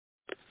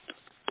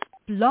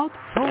Blog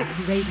Talk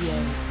Radio.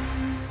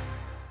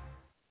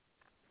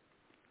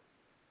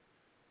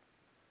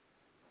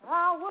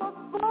 I was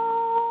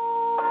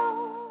born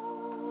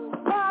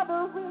by the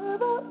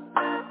river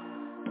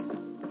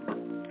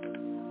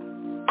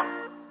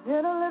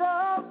in a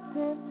little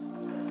tent.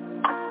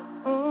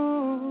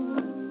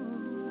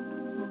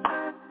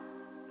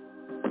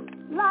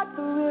 Like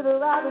the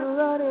river I've been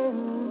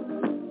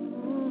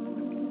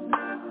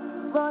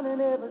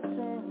running ever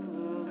since.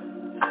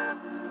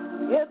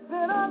 It's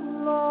been a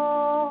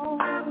long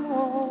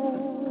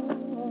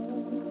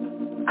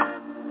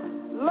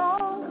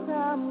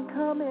time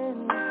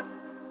coming,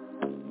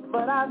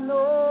 but I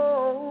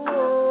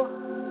know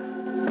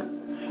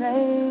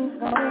change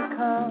gonna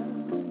come.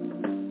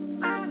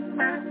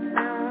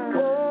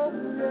 Oh,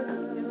 yes,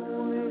 it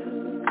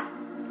will.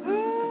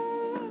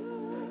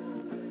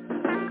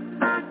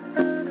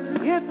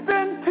 It's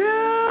been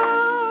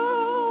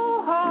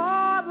too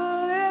hard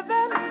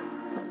living,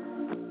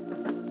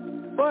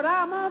 but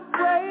I'm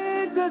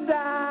afraid to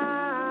die.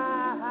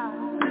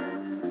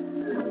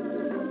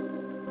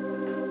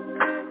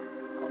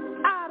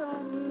 I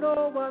don't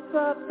know what's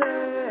up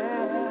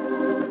there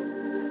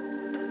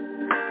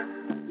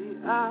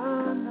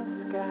beyond the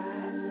sky.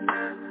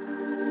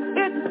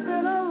 It's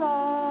been a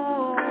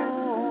long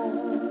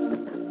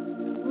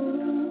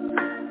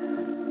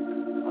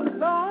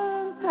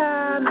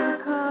time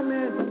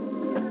coming,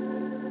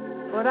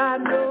 but I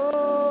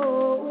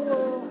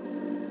know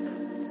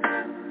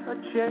a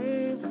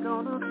change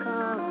gonna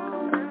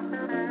come.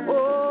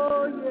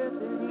 Oh, yes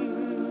it is.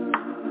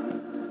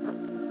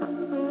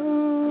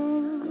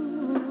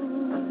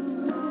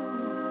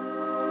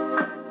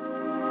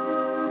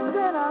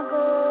 Then I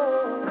go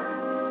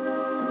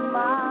to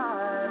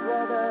my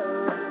brother.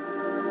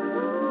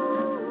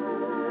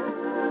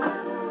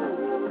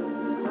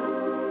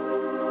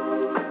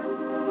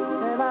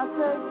 And I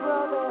say,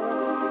 brother,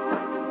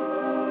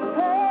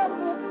 have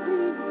the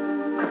peace.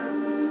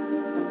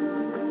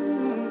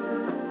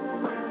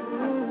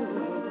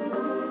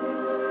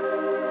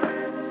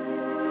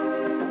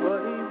 But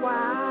he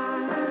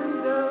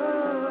winds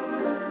up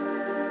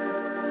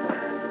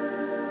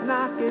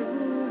knocking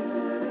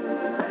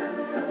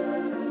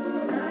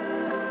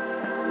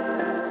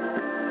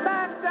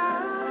back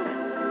down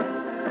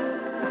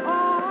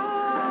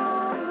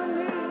on the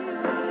knees.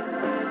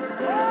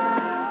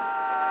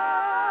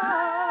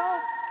 Oh,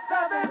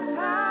 7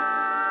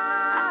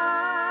 times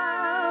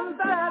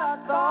that I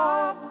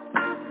thought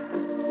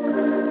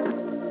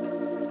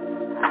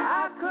I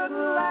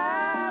couldn't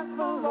last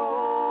so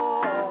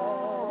long.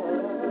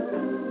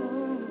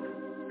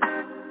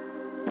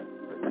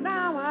 But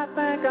now I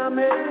think I'm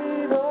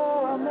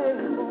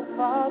able,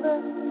 Father,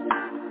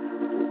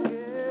 to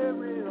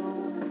carry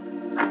on.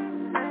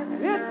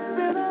 It's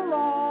been a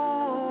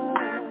long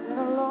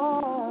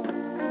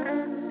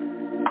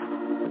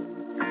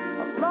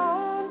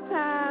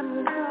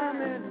time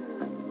coming,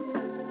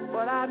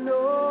 but I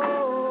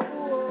know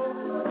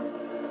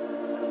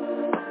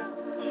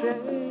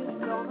change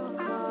gonna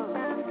come.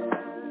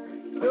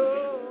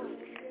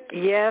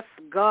 Yes,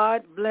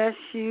 God bless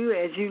you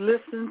as you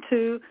listen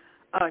to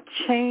a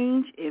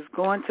change is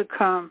going to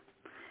come.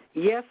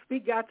 Yes, we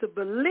got to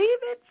believe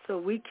it so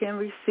we can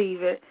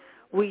receive it.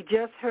 We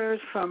just heard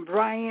from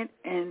Bryant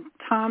and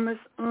Thomas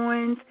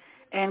Owens,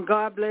 and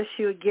God bless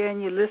you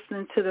again. You're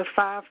listening to the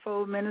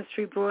Fivefold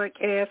Ministry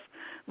broadcast.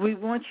 We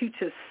want you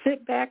to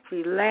sit back,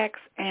 relax,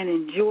 and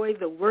enjoy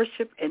the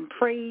worship and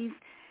praise,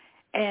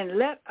 and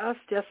let us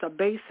just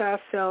abase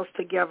ourselves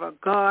together.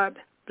 God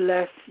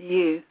bless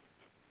you.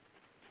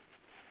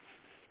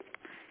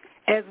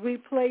 As we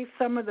play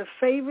some of the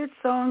favorite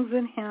songs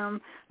in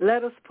hymn,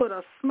 let us put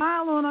a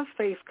smile on our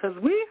face, because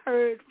we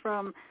heard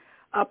from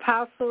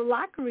Apostle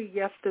Lockery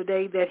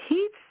yesterday that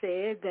he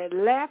said that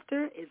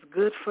laughter is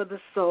good for the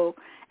soul,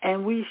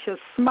 and we should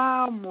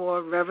smile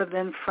more rather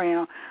than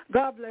frown.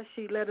 God bless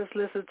you. Let us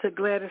listen to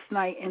Gladys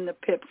Knight and the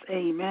Pips.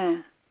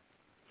 Amen.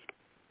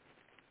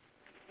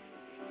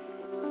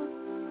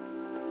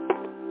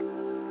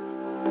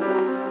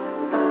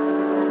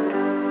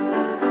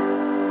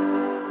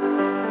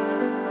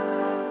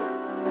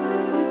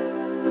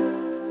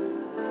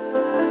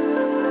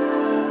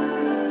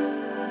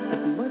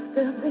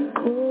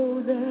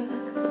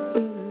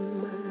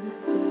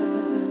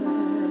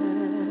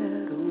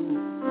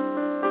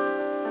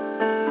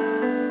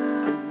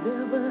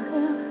 Never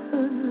have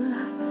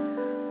sunlight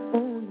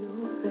on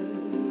your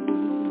face.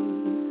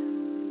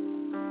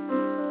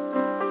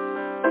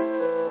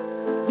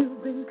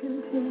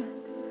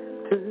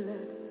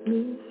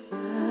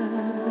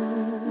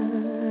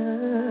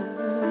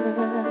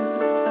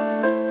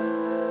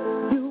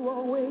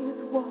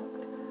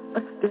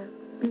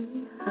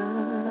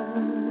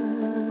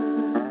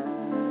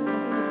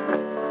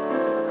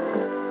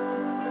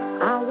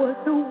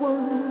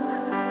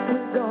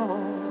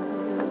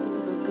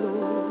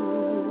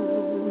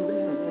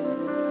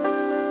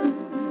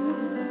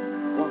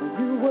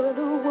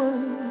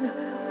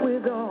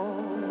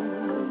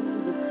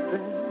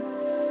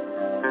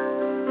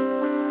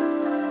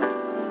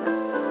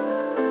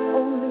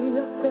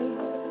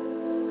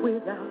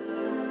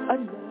 a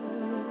name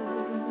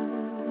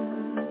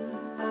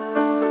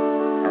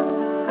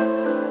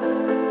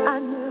I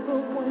never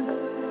once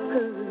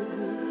heard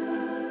you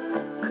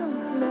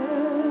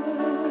complain.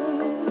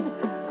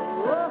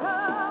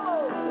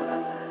 Oh,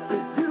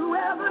 did you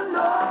ever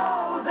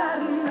know that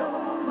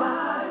you're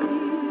my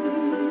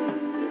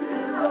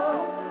hero?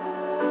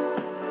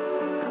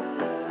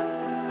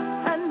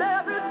 And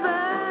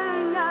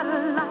everything I'd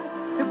like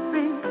to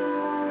be.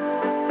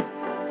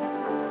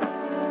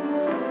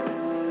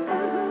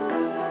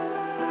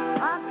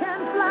 I can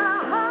fly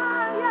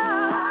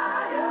higher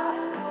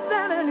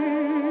than an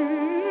eagle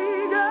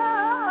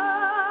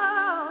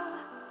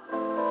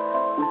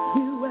with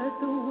you as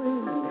the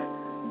wind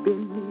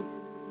beneath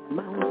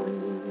my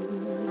wings.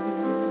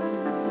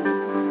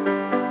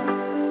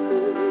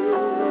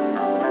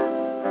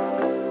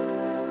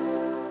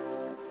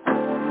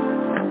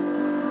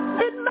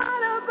 It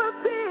might have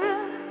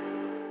appeared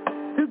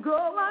to go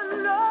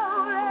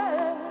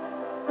unnoticed,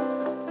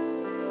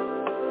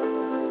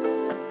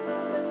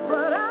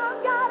 but I've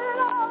got it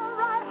all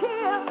right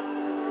here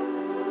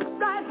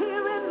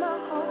in the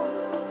heart.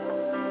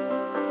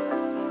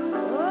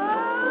 Oh,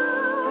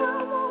 I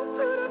want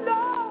you to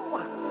know,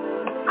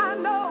 I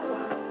know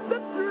the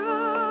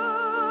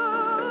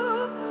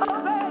truth, oh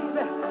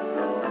baby.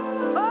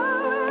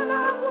 Oh, and I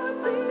would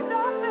be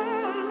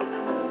nothing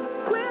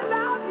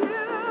without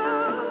you.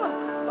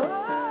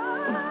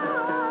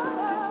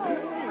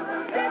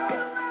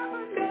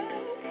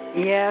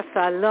 Yes,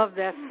 I love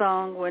that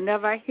song.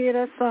 Whenever I hear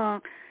that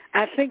song,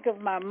 I think of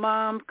my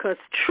mom, because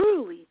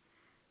truly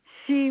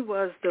she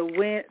was the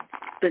wind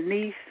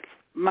beneath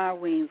my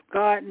wings.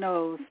 God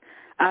knows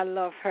I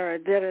love her.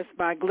 That is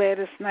by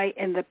Gladys Knight.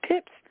 In the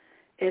Pips,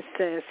 it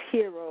says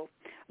Hero.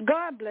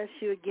 God bless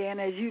you again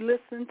as you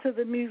listen to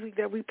the music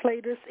that we play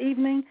this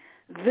evening.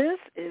 This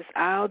is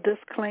our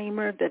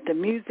disclaimer that the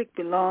music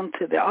belongs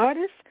to the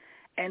artist,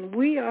 and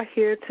we are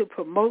here to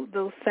promote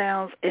those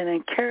sounds and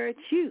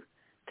encourage you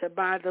to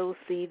buy those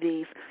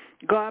CDs.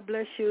 God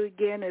bless you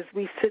again as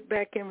we sit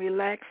back and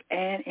relax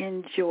and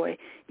enjoy.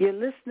 You're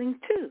listening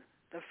to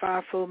the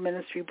Fivefold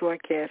Ministry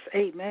broadcast.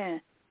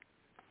 Amen.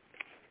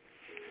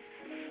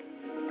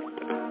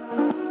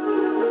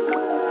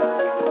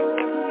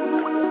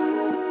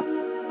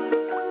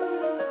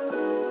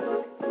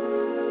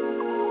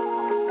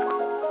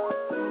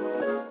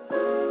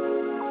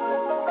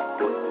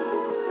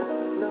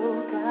 Slow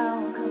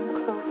down, come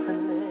close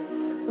and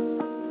listen.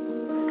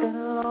 It's been a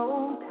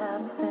long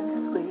time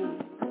since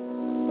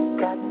we've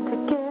gotten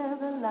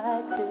together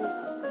like this.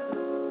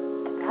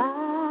 And I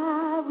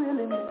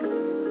really miss you.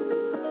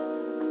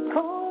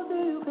 Told you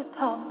you could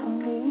talk to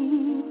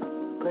me,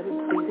 but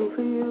it's easy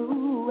for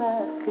you, I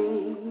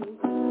see.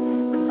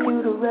 For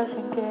you to rush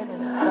and get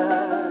in a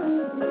hurry,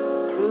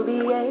 to be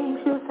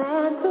anxious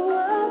and to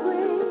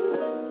worry,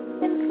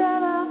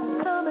 instead of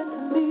coming to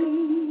me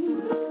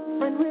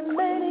and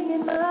remaining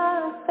in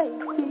my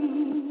safety.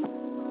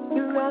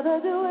 You'd rather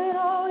do it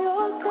all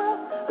yourself,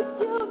 but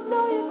you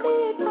know you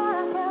need my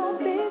help.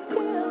 Be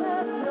still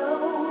and know.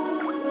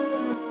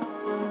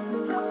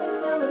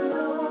 Never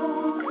know.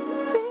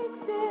 Be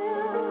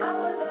still. I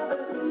will never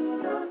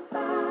leave your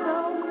side. No,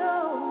 no,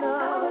 no.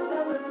 I will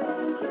never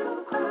make you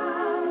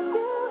cry.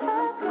 You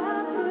have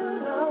got to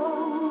know.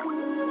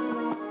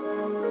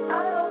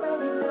 I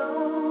already know.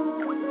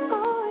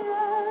 Oh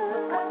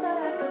yeah. I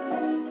never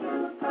make you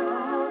cry.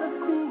 To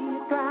see you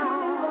cry.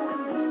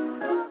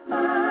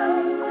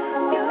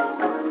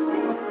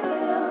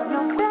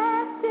 Your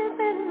best is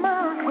in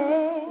my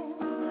hands.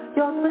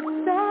 Your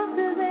success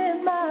is in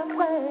my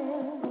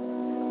plans.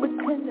 With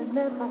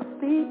tenderness I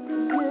speak to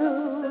you.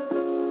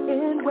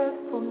 In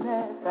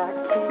restfulness I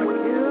keep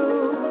you.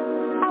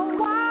 I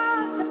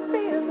want to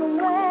feel the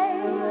way.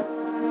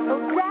 No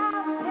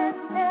doubt can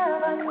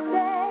never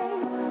stay.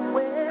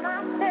 When I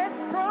stand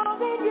strong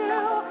in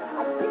you,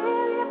 I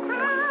give you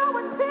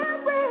power to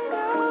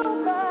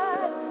renew.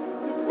 But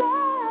you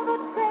never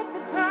take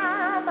the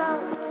time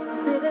out.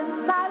 Sit in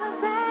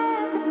silence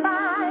and to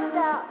find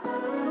out.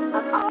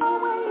 I've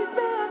always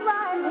been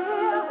right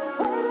here,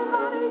 waiting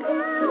on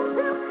you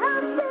to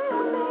come to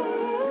me.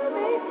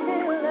 Be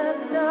still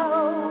and know.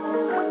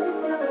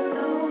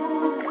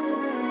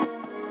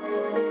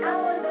 I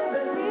will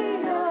never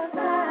leave your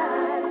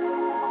side.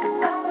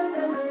 I will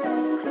never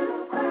make you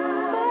cry.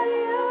 But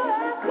you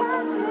have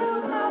got to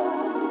know.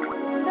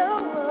 No,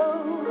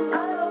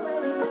 I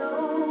already know.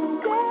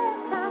 Yes,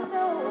 I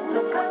know.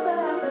 I'm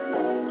gonna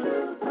make you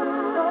cry.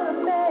 Gonna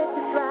make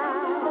you cry.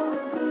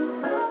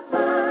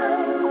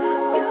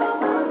 You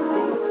must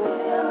be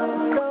still.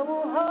 So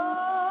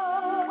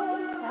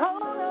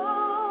hold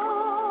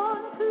on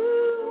to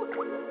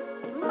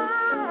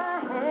my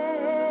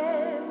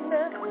hand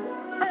and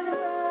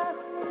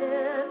rest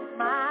in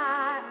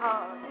my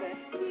arms.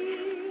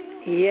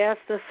 Yes,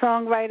 the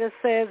songwriter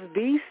says,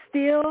 be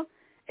still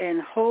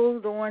and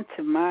hold on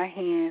to my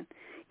hand.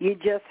 You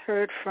just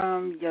heard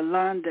from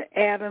Yolanda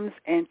Adams,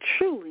 and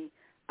truly,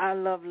 I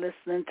love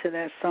listening to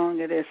that song.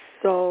 It is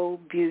so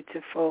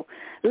beautiful.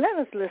 Let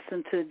us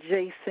listen to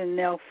Jason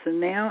Nelson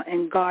now,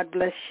 and God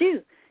bless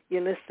you.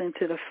 You're listening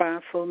to the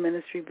Fivefold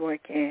Ministry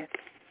broadcast.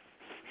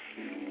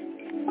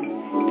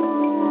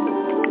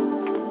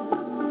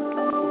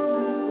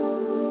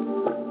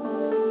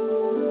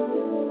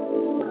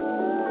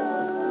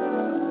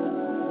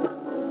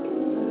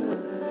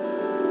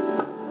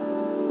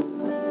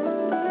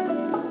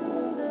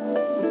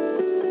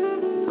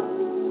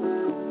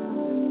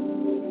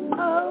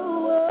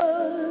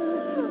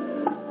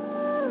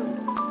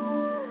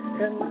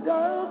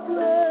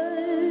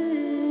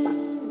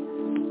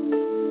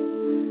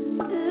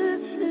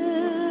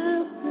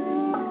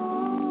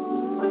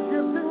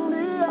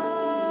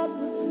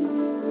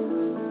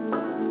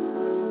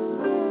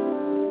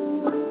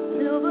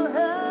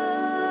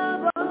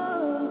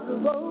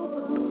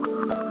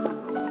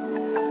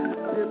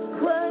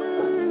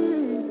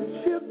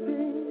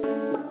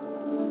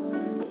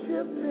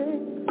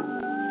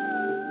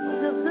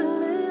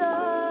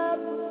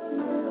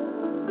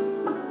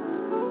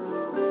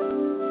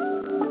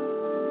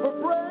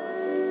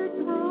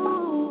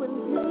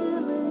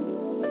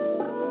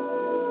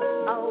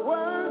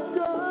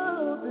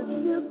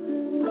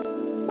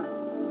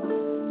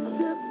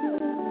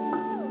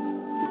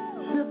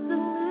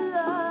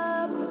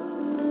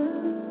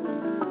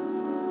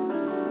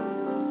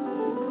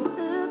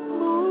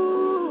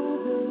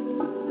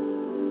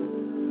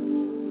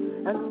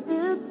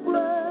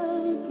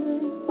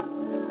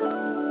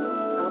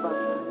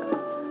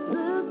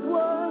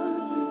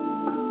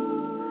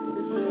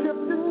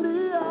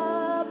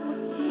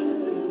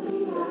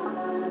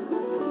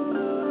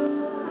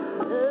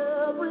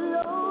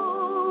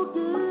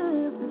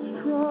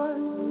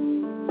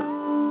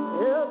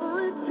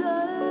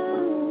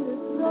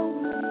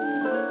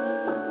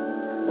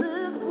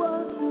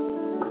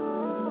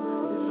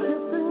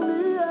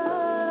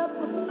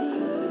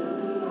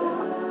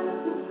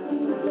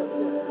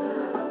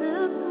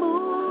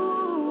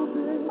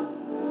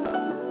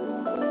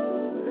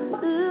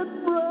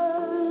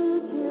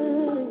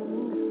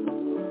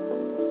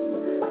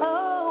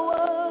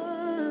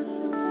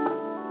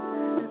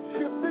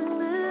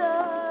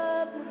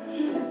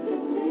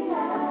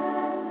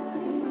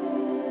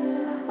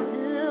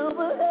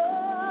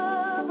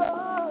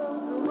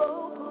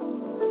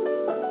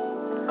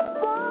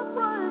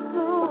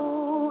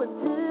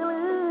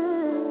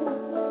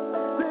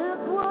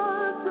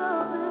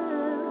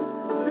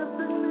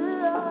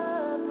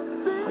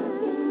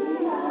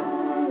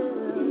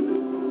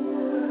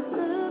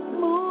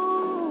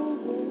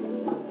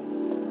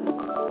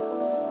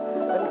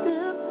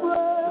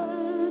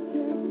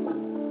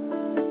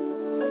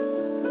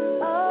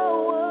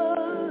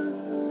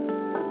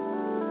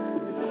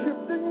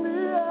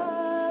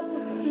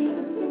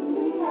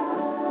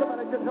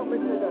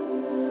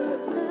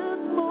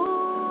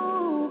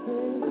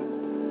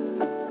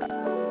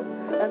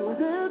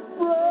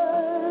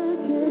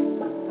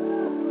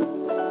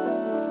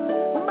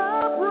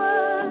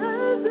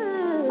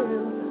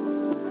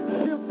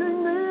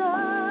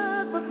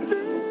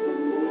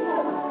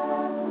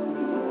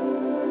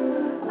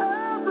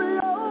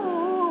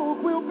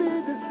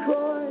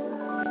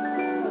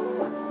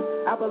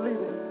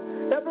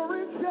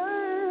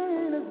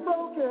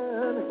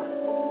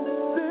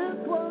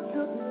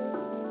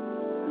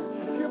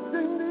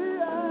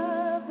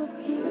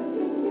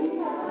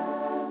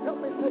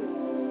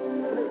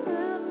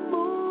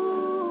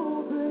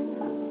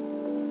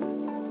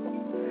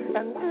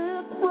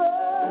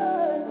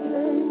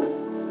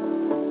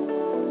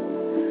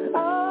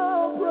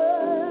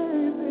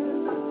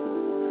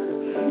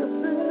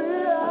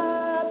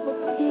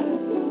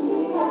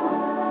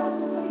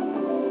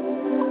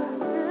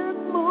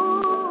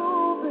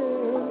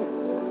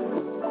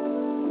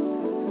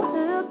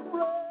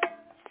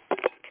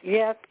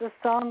 Yes, the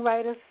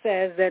songwriter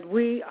says that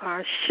we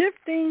are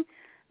shifting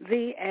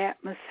the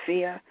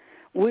atmosphere.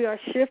 We are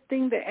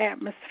shifting the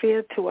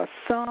atmosphere to a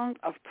song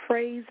of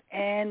praise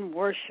and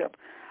worship.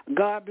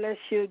 God bless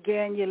you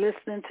again. You're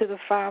listening to the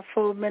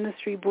Fivefold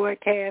Ministry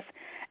broadcast,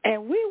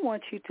 and we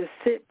want you to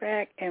sit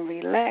back and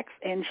relax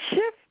and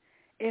shift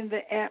in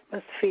the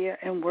atmosphere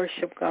and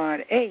worship God.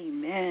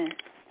 Amen.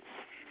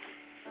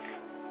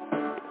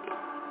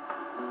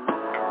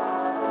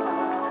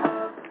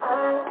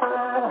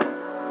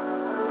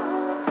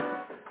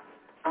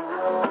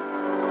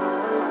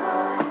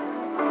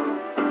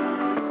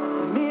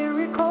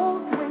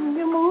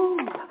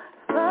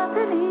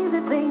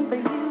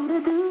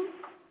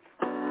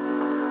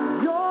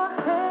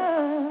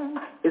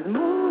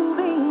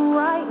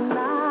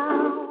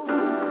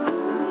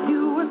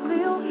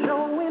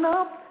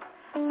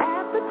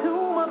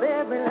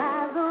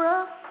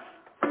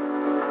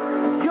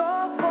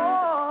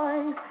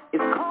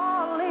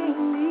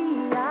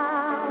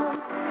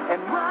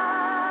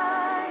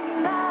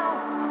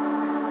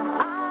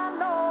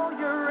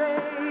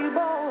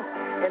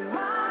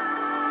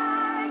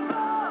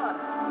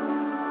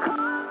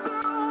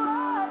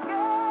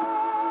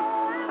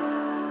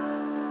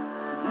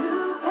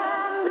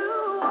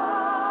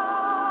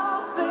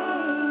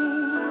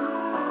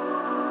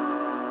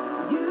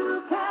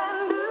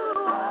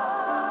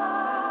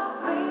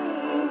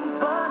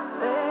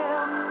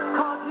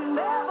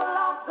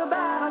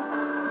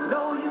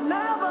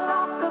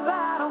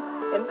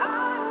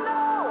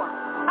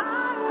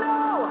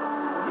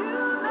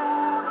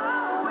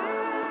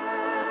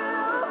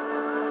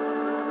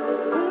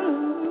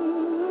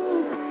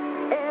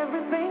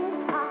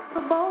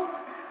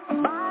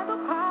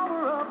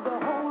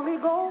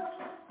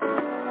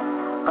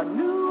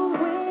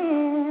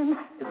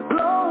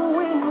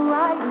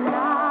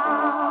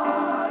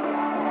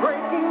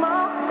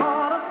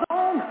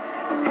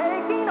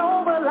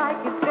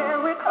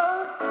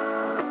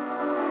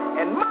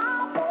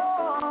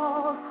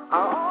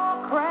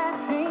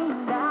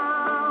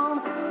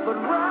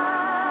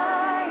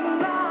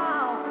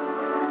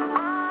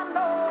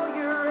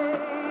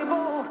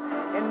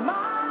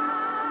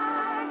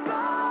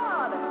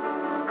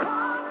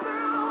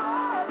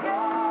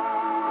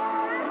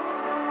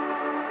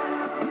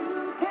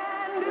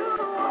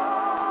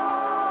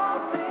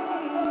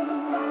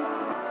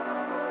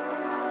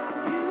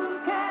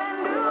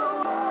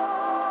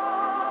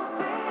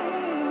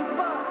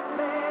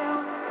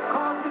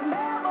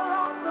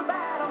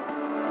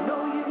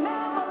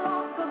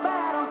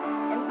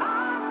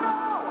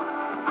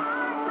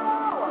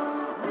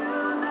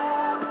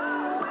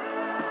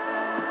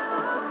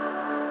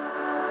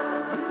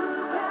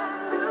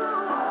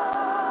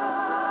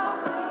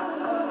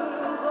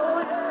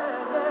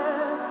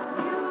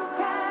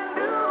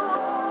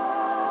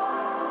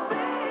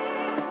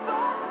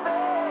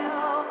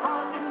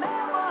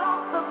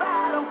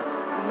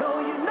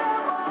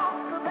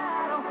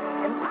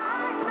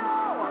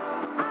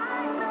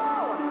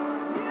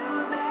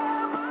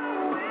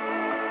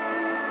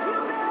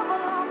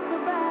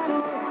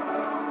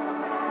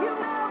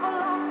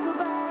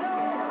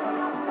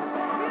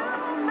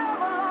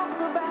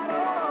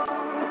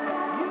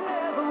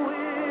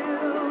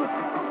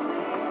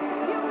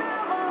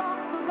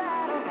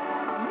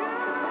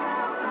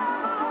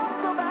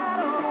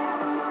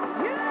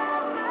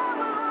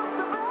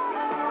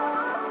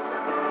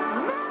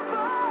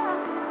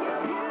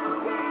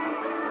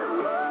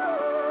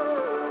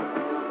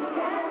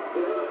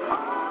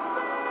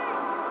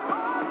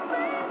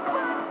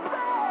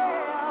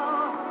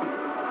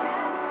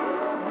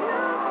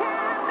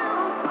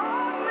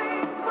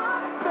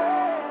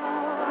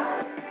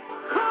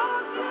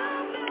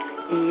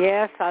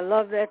 Yes, I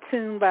love that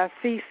tune by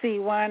C.C.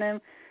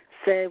 Winans.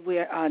 Said we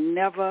are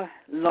never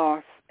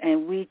lost,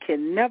 and we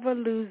can never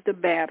lose the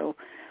battle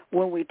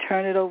when we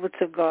turn it over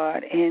to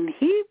God. And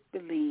he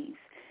believes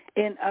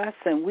in us,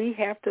 and we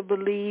have to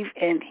believe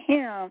in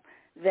him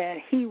that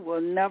he will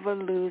never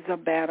lose a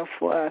battle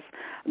for us.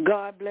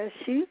 God bless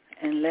you,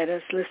 and let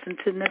us listen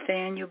to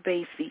Nathaniel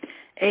Bassey.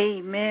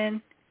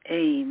 Amen.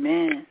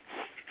 Amen.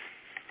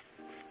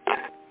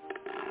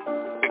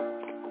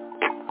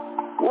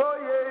 Whoa,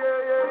 yeah, yeah,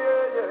 yeah,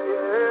 yeah,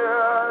 yeah,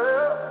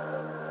 yeah.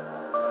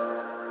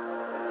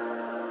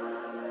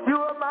 You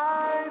are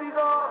mighty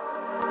God,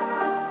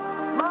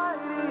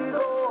 mighty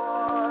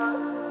God.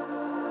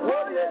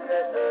 Whoa, yeah,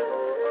 yeah, yeah,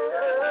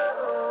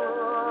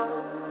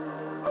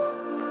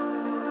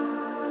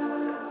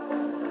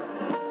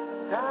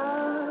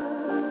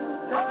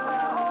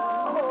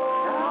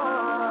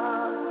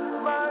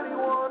 mighty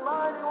one,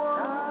 mighty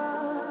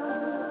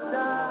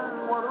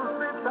one who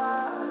sits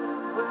high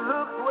but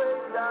looks way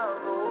down.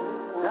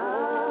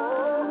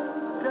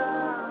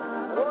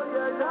 Oh,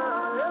 yeah, yeah,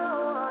 yeah.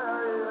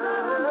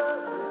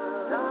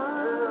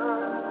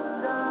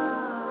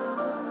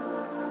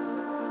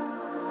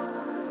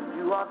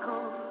 You are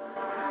good,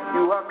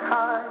 you are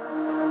kind,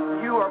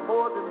 you are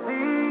more than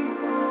these.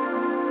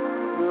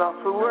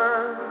 Lots of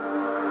words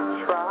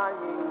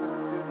trying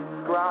to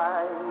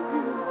describe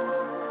you.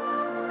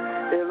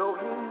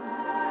 Elohim,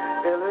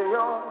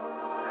 Elion,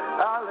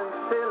 Ale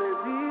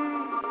Selevi.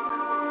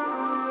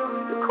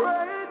 The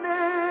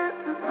greatness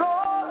is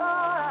all I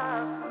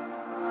have.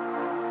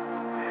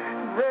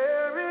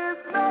 There is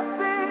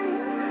nothing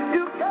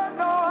you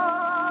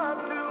cannot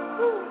do.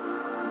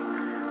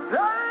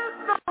 There is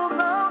no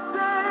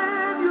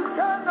mountain you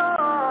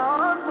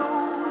cannot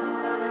move.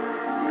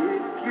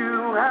 If you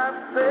have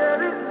said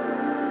it,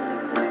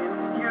 then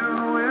you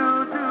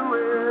will do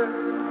it.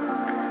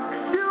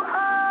 You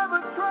have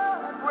a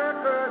track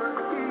record of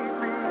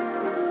keeping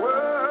your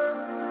word.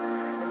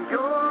 And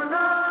you're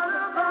not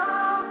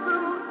about to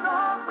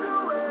stop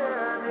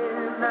doing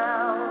it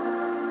now.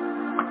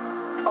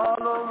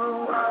 All over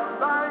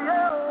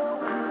Ohio,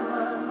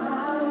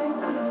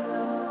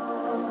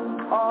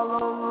 all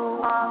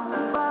over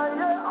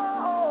Ohio,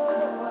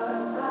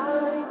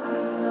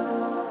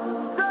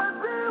 just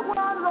be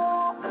one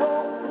Lord for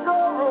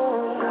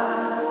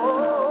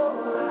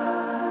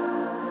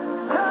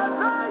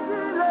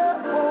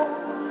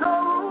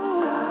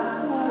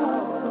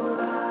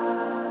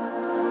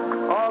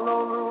all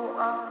over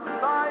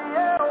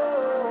Ohio.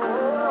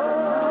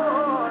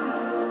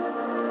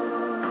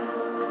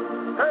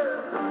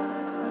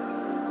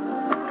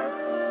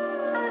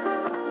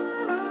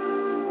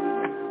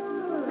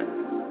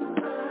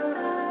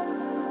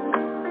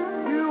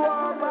 You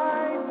are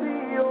mighty,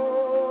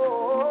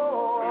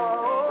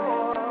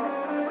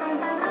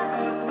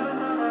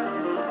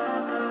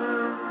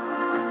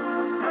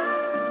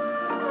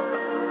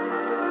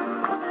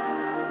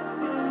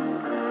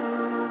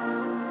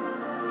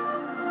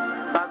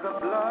 by the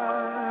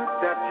blood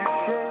that you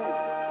shed,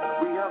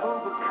 we have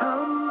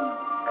overcome.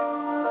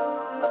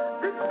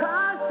 This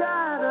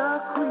eyesight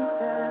of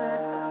creature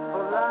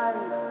for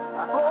life,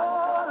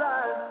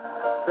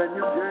 then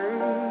you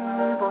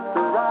gave us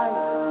the right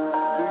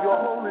to your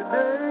holy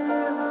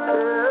name.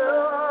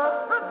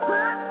 The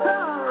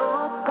center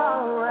of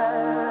power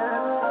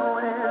and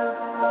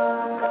strength.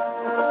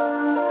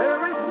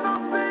 There is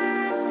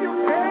nothing you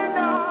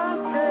cannot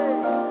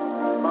take,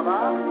 Baba.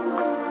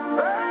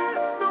 There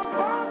is no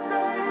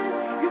mountain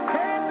you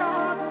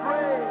cannot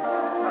break.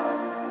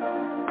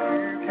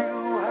 If you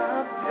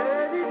have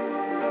said it,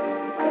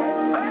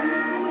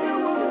 then you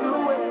will do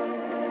it.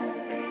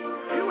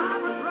 You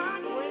have a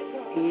right way.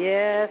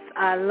 Yes, I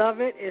love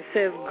it. It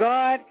says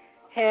God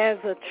has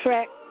a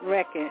track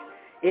record.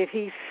 If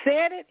he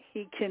said it,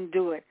 he can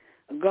do it.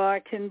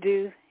 God can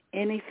do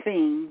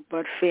anything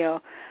but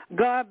fail.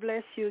 God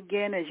bless you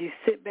again as you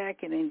sit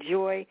back and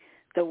enjoy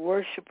the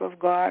worship of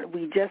God.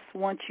 We just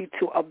want you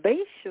to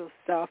abase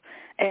yourself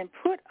and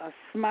put a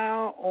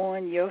smile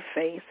on your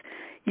face.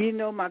 You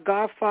know, my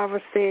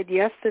godfather said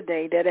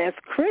yesterday that as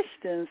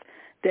Christians,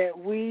 that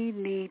we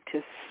need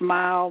to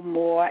smile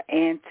more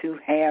and to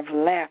have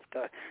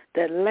laughter.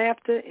 That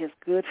laughter is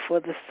good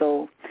for the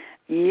soul.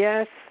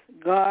 Yes,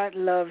 God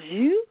loves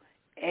you,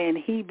 and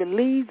he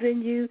believes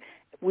in you.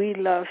 We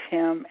love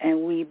him,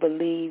 and we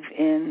believe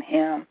in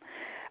him.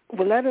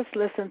 Well, let us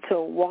listen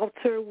to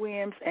Walter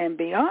Williams and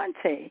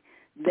Beyonce,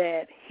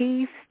 that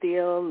he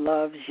still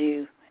loves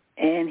you,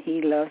 and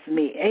he loves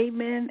me.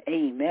 Amen,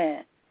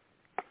 amen.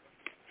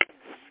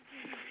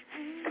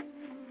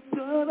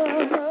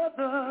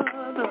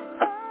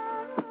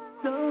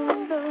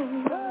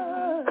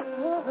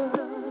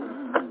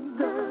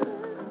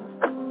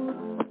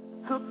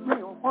 Took me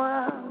a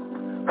while,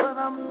 but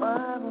I'm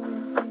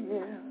finally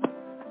here.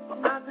 So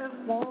I just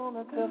want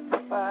to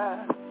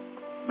testify,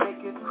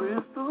 make it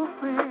crystal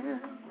clear.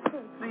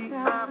 See,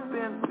 I've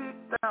been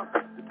picked out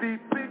to be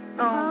picked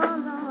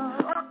on.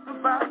 Talked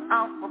about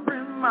out my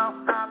friend's mouth.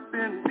 I've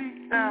been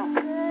beat down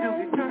till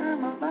he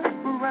turned my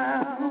life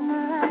around.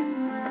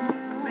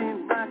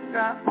 Seems like I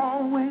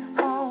always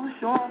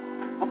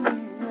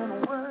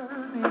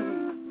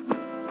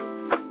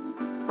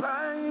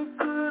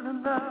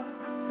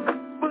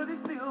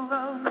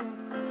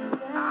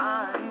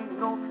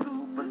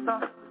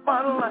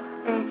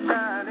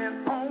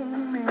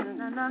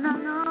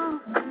no.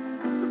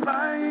 If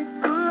I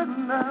ain't good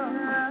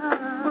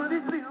enough, but he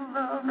still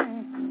loves me.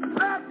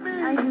 Love me.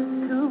 I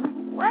used to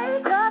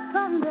wake up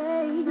some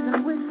days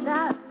and wish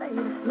I'd stayed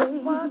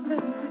asleep.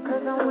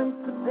 Cause I went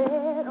to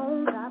bed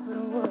on top of the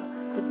world.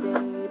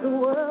 Today the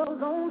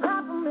world's on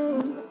top of me.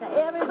 Now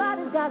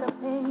everybody's got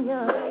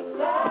opinions.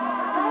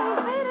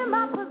 They ain't in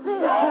my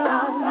position.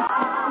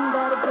 And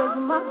that it breaks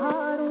my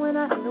heart when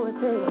I hear what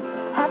they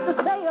have to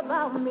say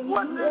about me.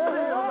 What they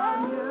say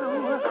about you?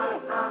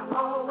 I'm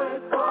always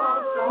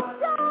false short of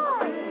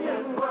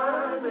being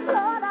worthy.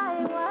 Lord, I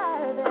ain't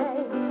worthy.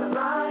 I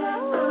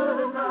ain't good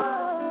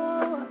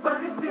enough, but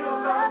he still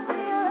loves me.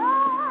 I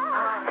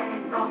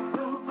ain't no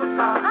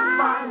superstar.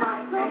 My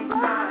life ain't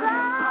not I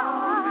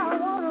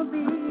wanna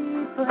be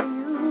for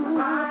you.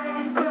 I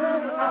ain't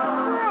good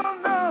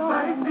enough,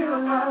 but he still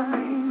loves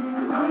me.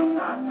 I'm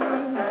not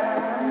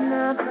perfect.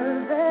 Not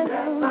perfect.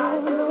 Yes, I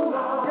do.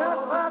 Yes,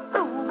 I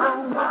do.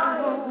 I'm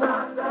trying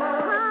not to.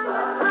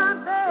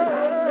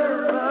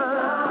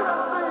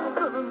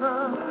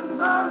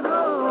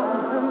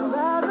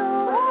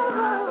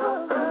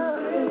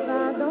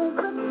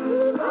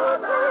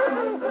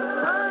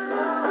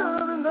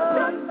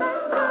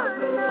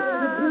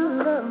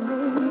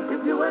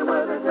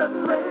 Just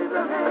raise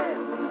your hand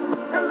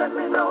and let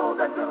me know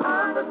that you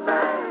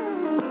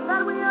understand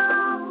that we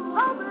are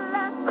all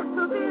blessed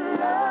to be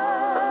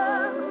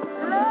loved.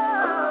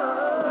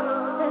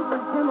 And to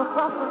him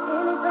across for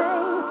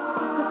anything,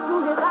 as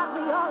soon as I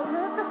we all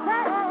live the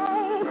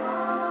same.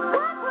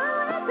 What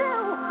will we do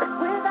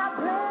without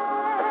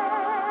love?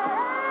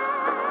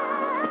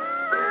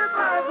 It's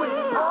like we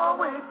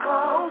always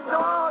fall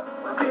short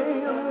of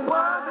being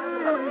worthy.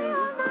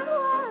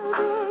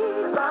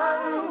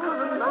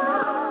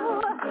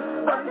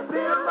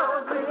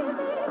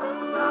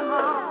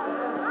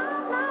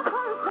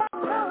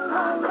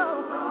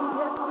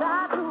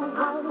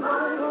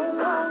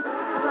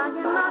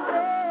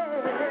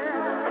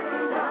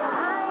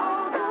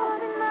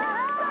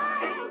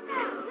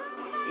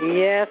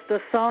 Yes,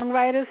 the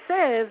songwriter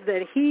says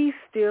that he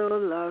still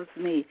loves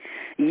me.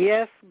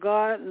 Yes,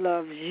 God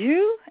loves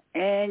you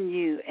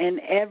and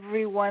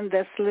everyone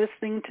that's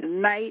listening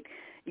tonight.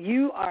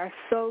 You are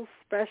so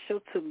special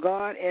to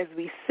God as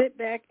we sit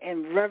back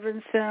and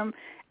reverence him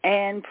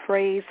and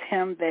praise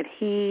him that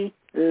he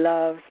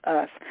loves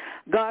us.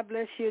 God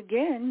bless you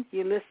again.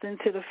 You're listening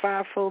to the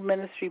Fivefold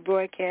Ministry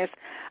broadcast.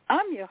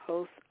 I'm your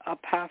host,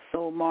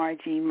 Apostle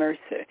Margie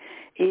Mercer.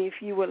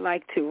 If you would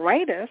like to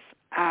write us,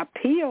 our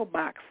P.O.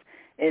 Box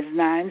is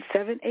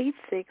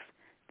 9786.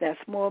 That's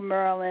Moore,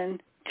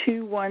 Maryland,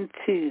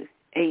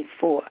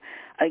 21284.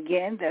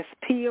 Again, that's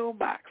P.O.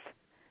 Box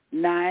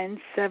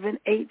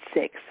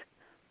 9786,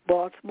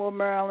 Baltimore,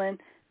 Maryland,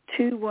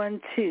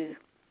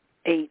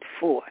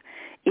 21284.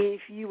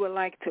 If you would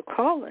like to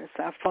call us,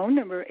 our phone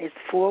number is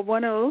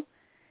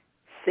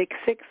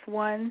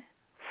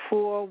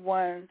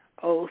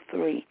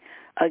 410-661-4103.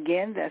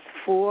 Again, that's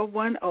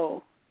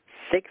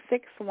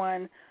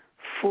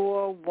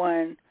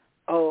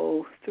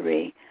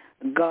 410-661-4103.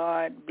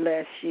 God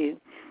bless you.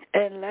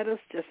 And let us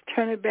just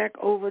turn it back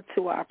over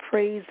to our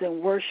praise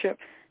and worship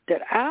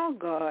that our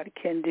God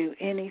can do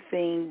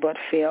anything but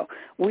fail.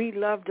 We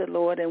love the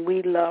Lord and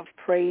we love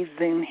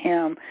praising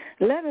him.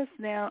 Let us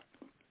now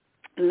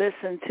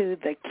listen to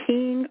The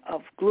King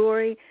of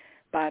Glory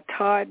by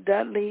Todd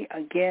Dudley.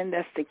 Again,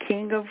 that's The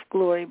King of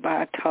Glory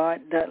by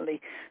Todd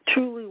Dudley.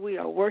 Truly, we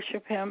are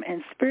worship him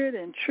in spirit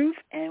and truth,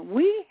 and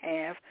we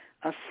have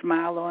a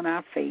smile on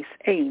our face.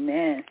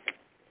 Amen.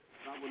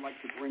 I would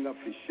like to bring up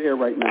the share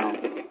right now.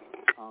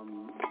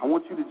 I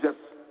want you to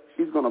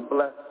she's going to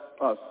bless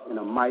us in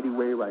a mighty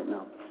way right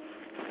now.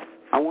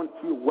 I want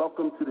you to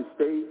welcome to the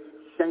stage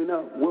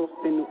Shayna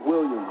Wilson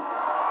Williams.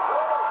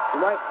 All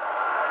right?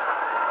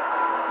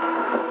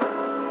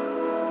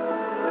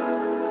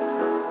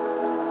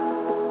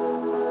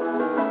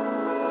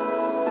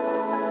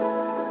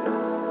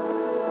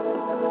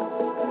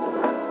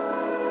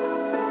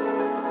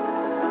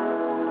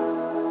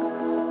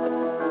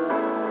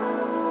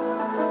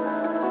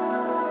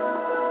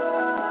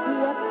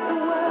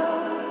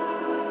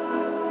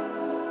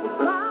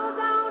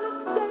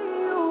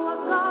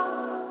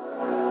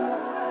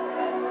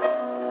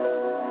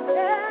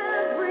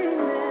 Every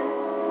man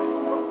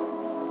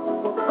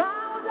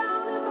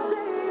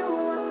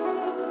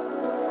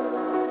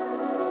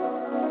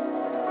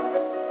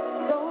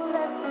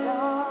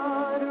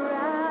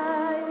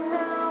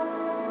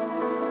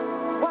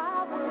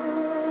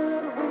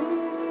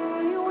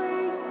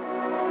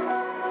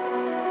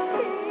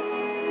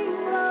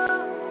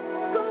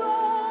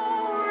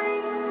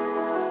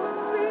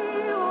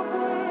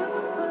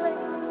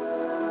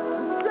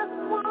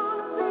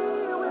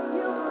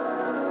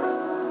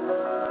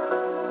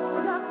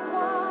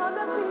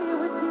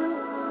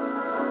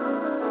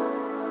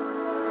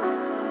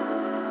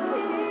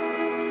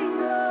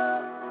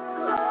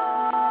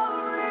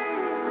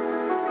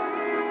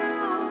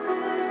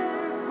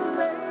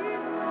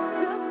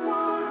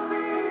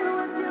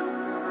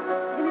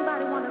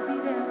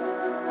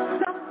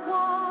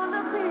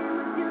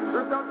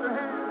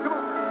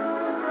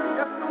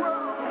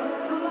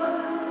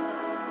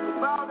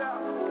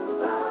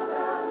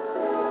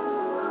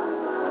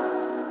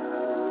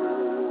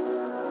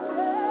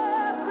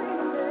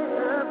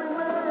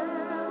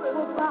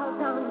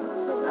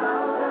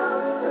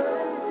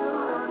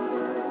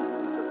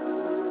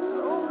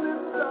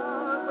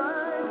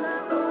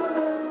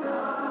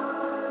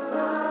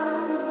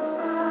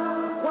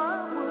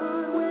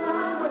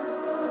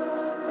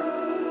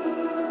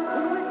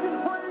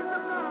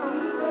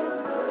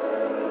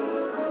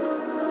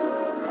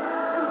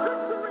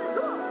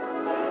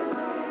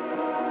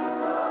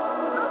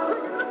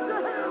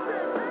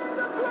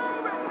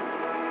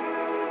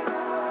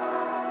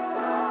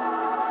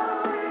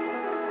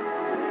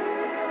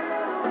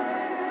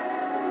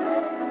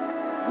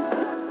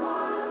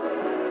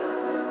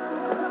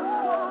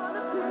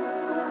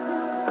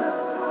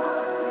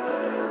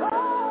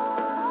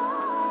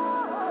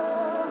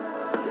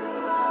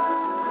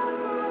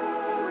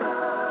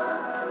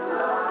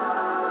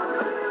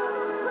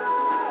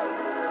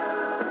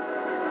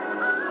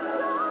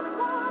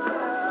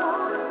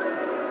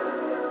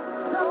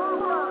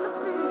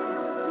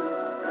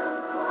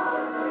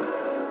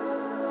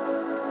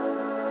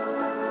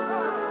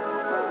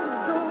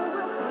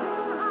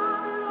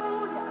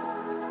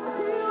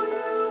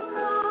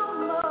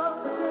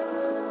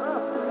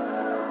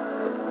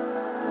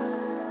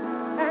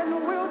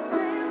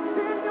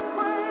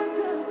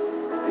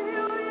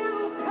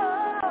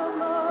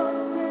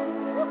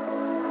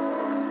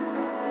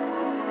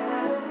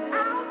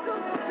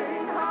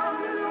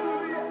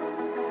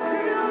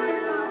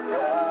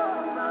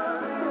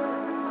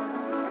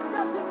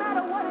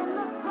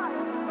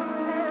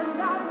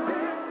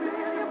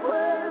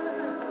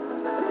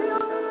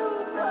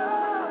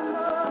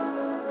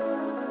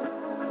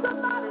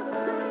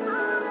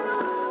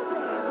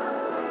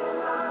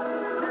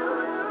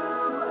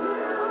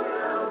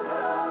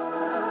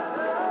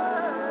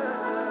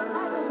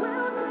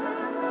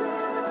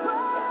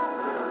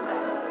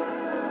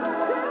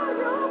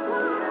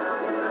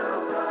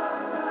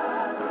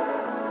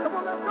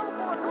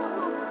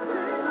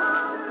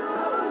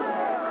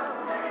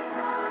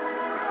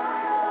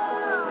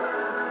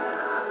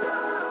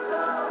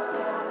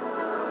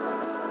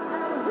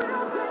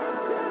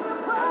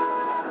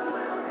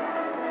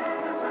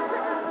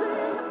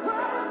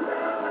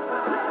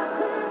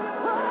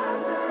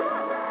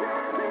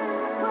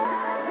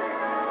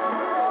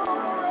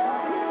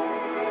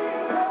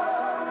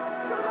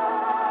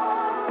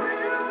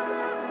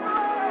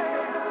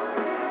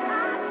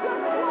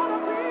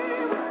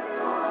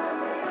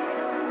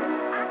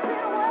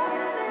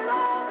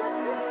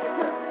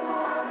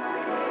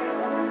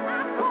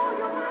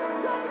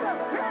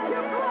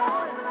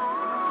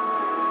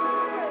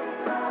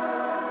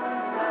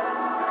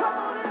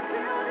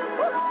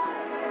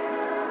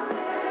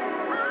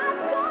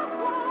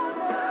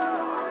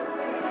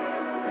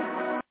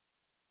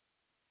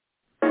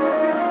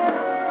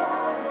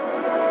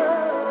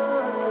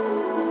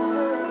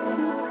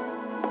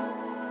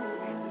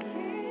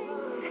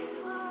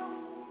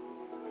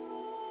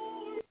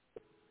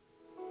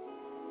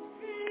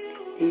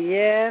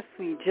Yes,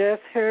 we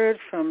just heard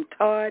from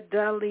Todd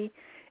Dudley.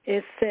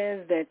 It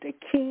says that the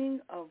King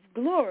of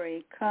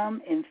Glory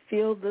come and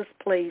fill this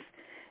place,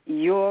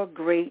 your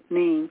great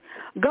name.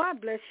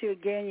 God bless you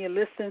again. You're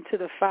listening to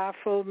the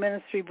Fivefold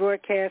Ministry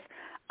broadcast.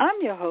 I'm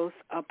your host,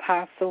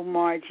 Apostle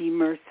Margie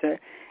Mercer.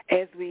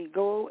 As we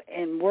go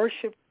and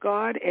worship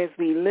God, as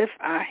we lift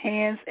our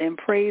hands and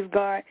praise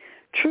God,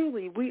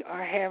 truly we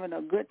are having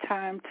a good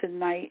time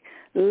tonight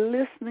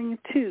listening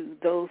to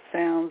those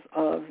sounds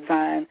of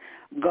Zion.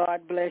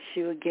 God bless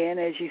you again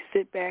as you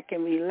sit back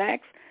and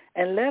relax,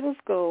 and let us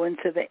go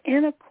into the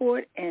inner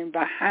court and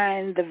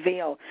behind the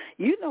veil.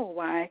 You know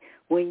why?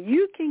 When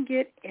you can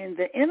get in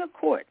the inner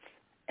courts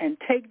and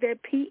take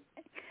that peek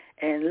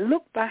and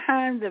look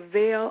behind the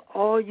veil,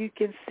 all you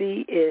can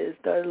see is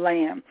the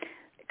Lamb.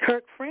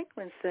 Kirk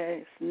Franklin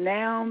says,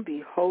 now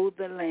behold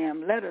the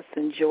Lamb. Let us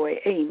enjoy.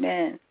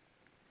 Amen.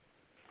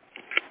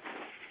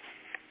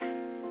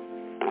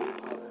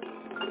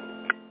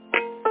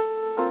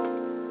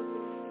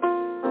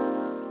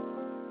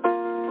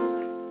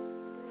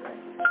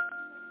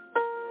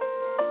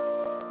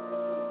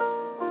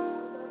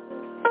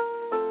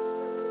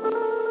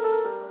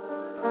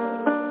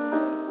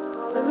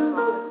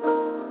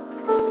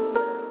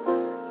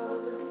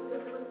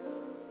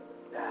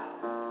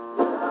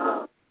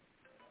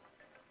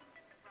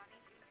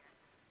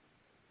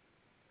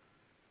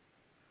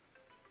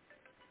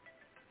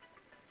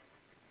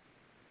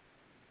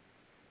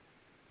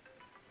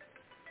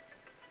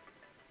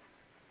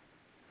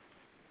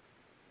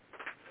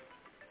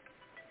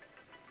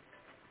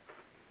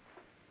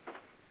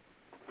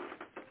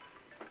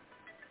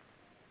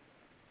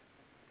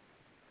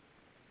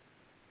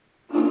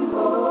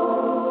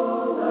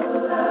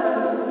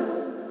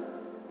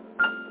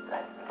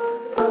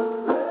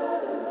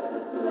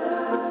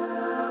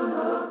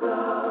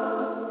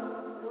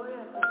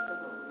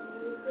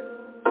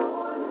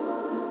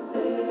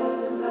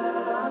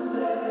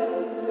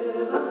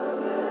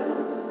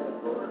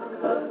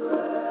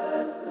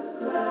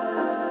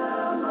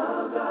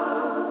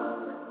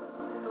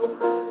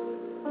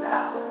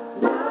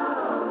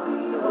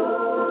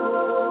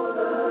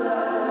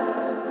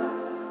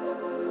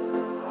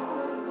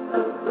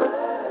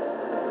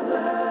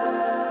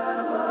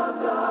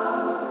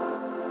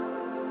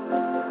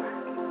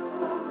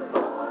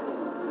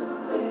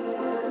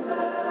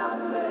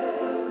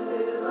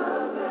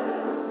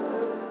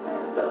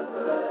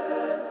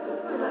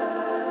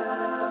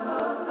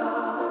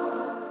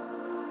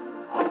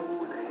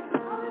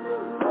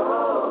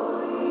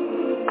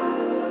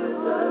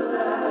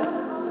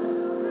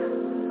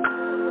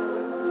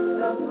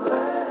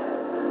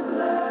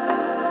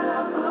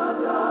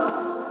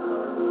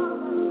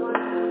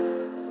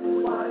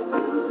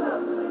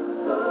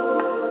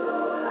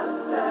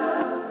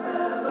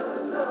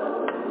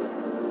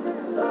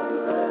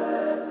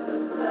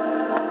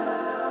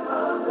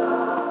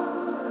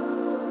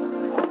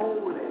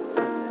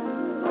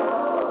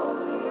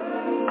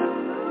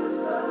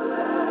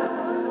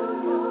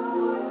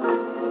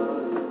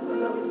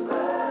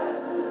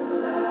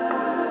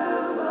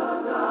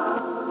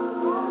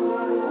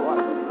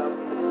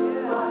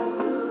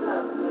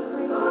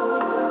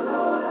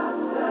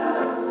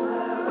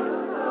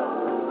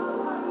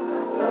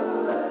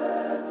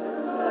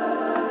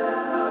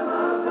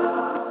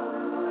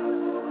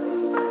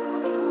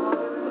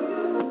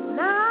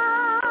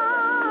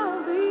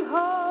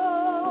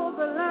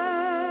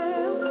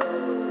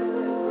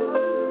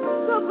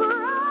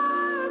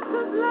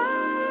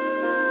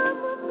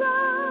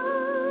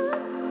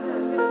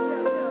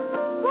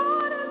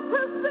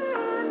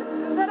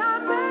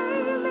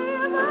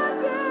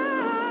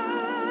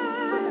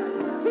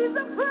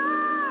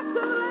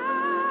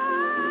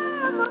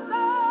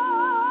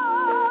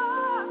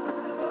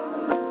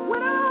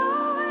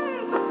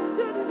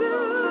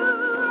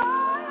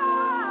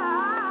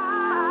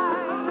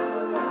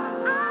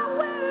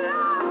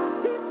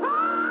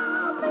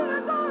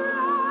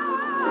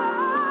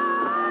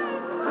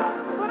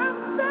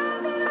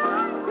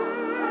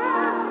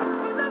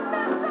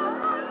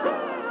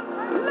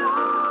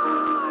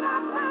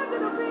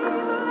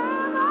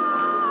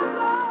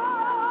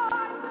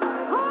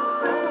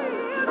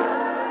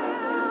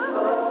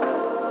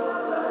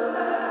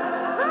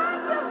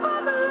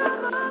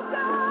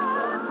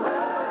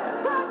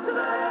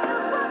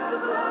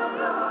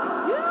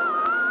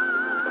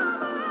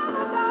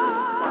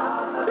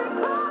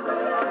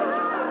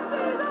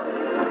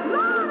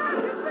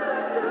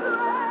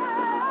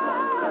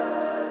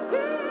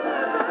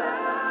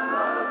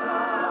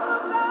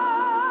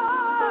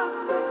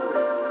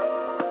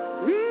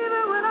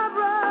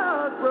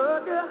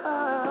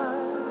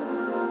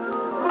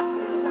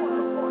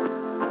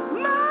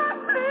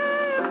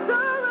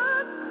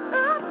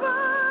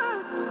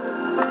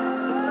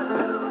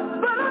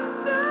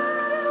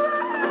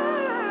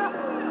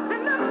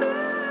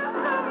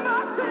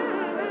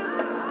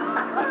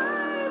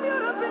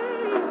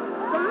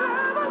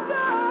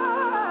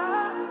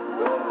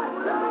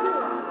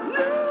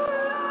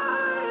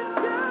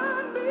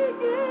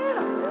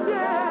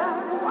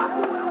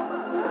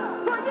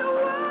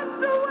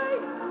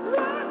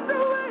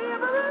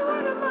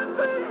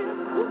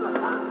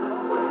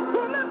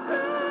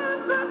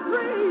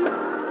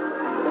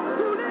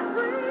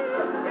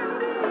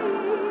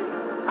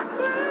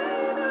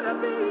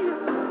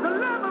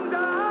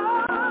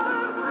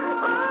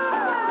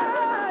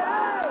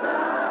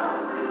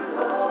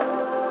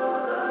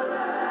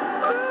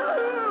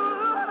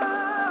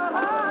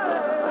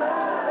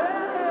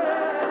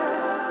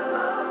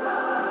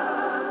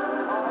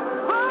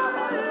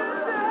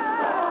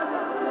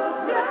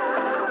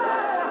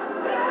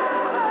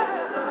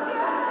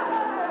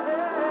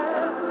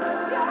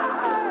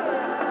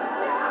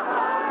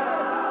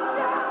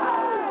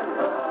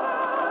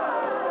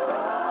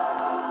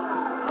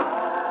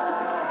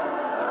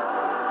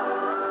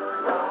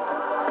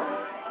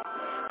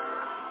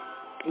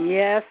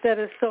 Yes, that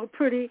is so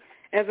pretty.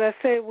 As I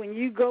said, when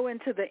you go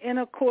into the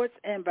inner courts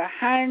and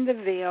behind the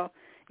veil,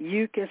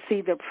 you can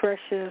see the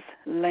precious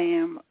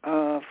Lamb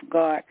of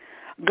God.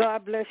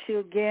 God bless you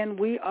again.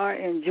 We are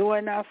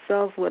enjoying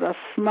ourselves with a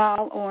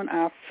smile on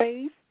our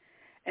face.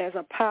 As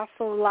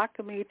Apostle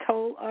Lockamy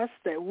told us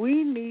that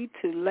we need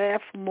to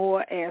laugh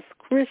more as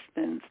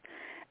Christians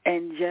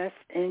and just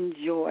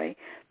enjoy.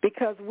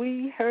 Because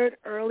we heard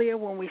earlier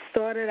when we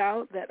started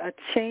out that a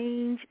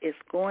change is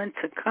going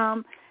to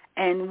come,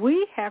 and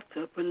we have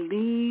to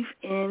believe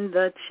in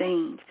the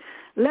change.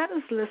 Let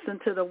us listen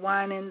to the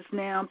Winans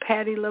now,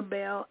 Patti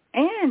LaBelle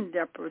and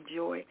Deborah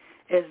Joy,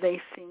 as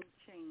they sing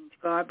Change.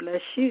 God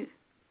bless you.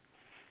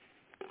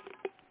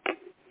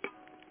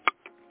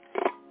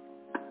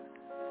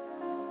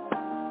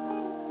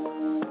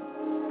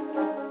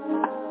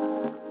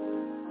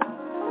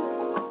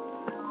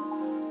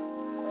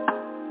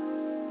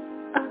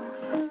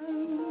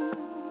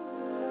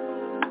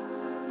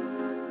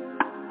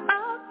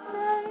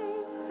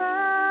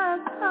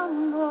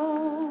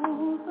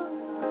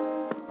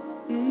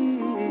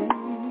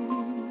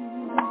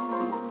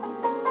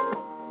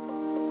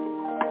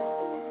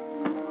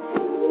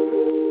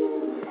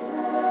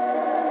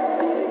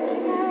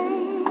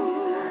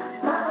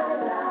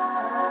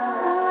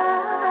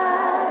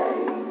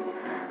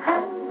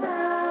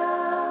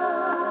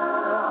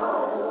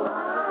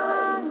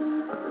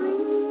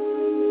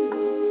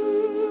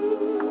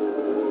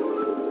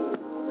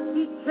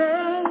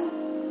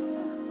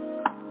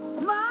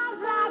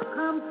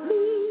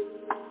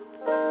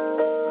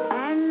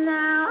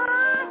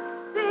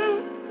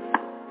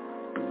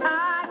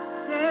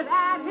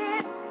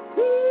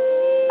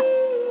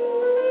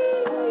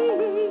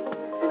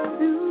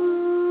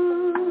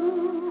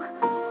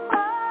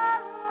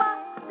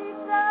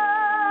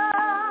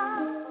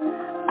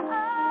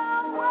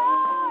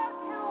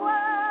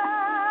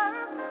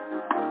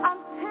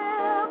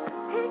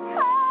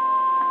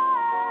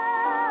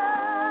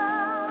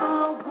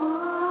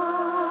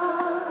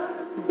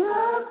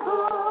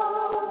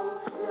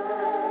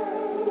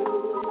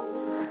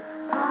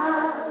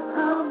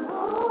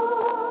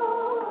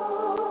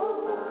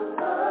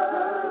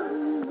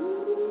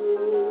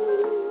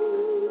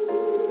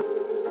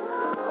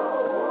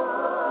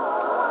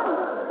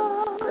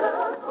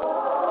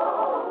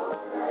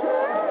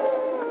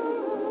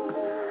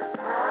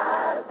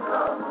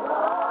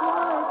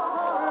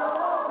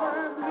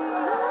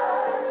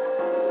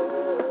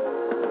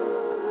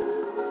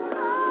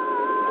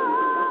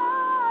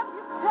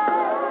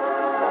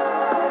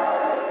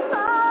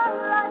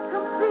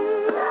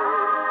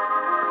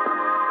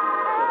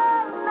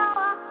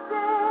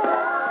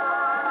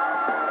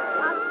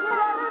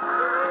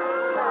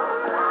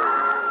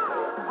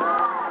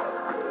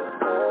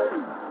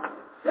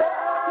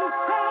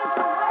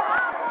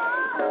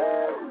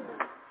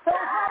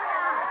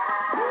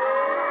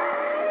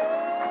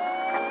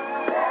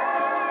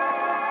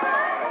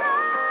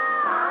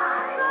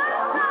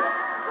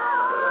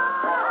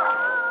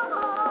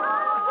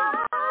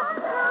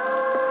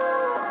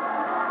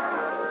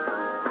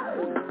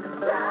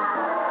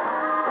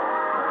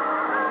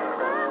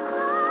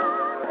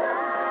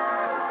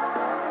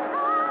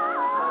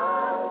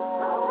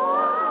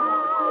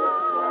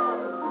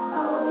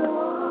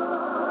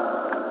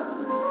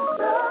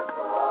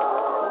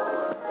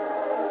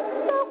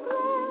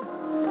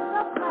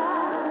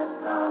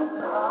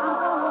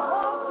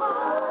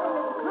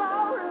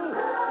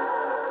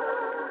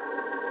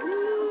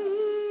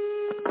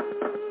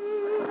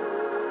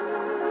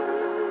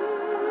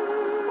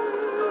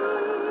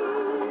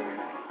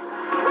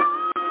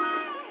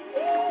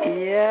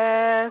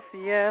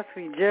 Yes,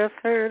 we just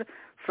heard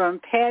from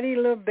Patti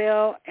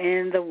LaBelle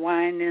and the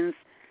Winans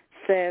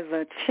says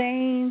a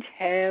change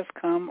has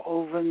come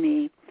over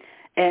me.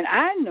 And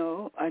I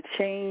know a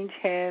change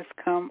has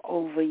come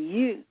over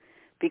you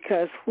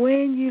because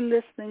when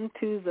you're listening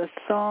to the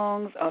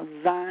songs of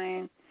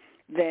Zion,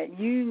 that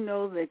you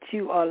know that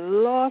you are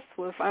lost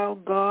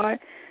without God,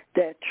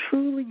 that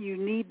truly you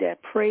need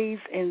that praise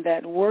and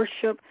that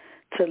worship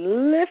to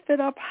lift it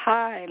up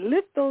high.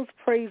 Lift those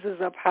praises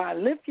up high.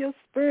 Lift your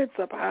spirits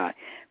up high.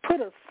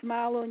 Put a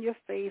smile on your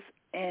face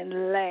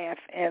and laugh,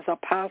 as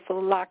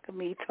Apostle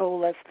Lockamy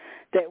told us,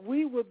 that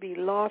we would be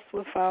lost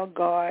without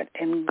God,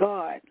 and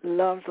God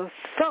loves us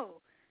so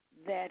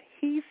that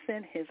he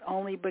sent his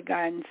only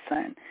begotten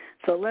Son.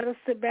 So let us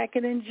sit back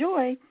and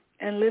enjoy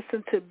and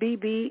listen to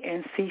BB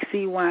and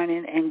CC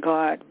Winan, and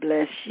God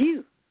bless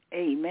you.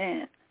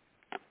 Amen.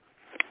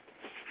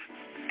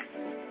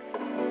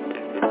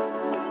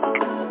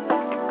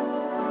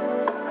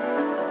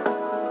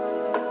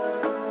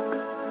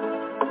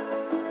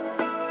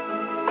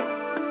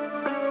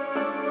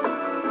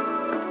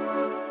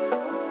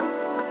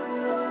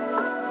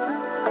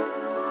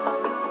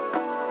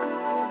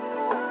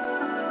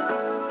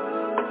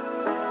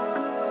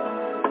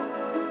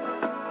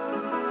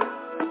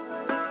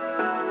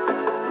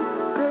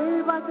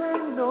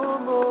 No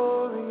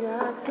more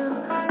reaction.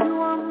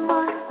 You are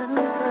my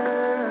solution.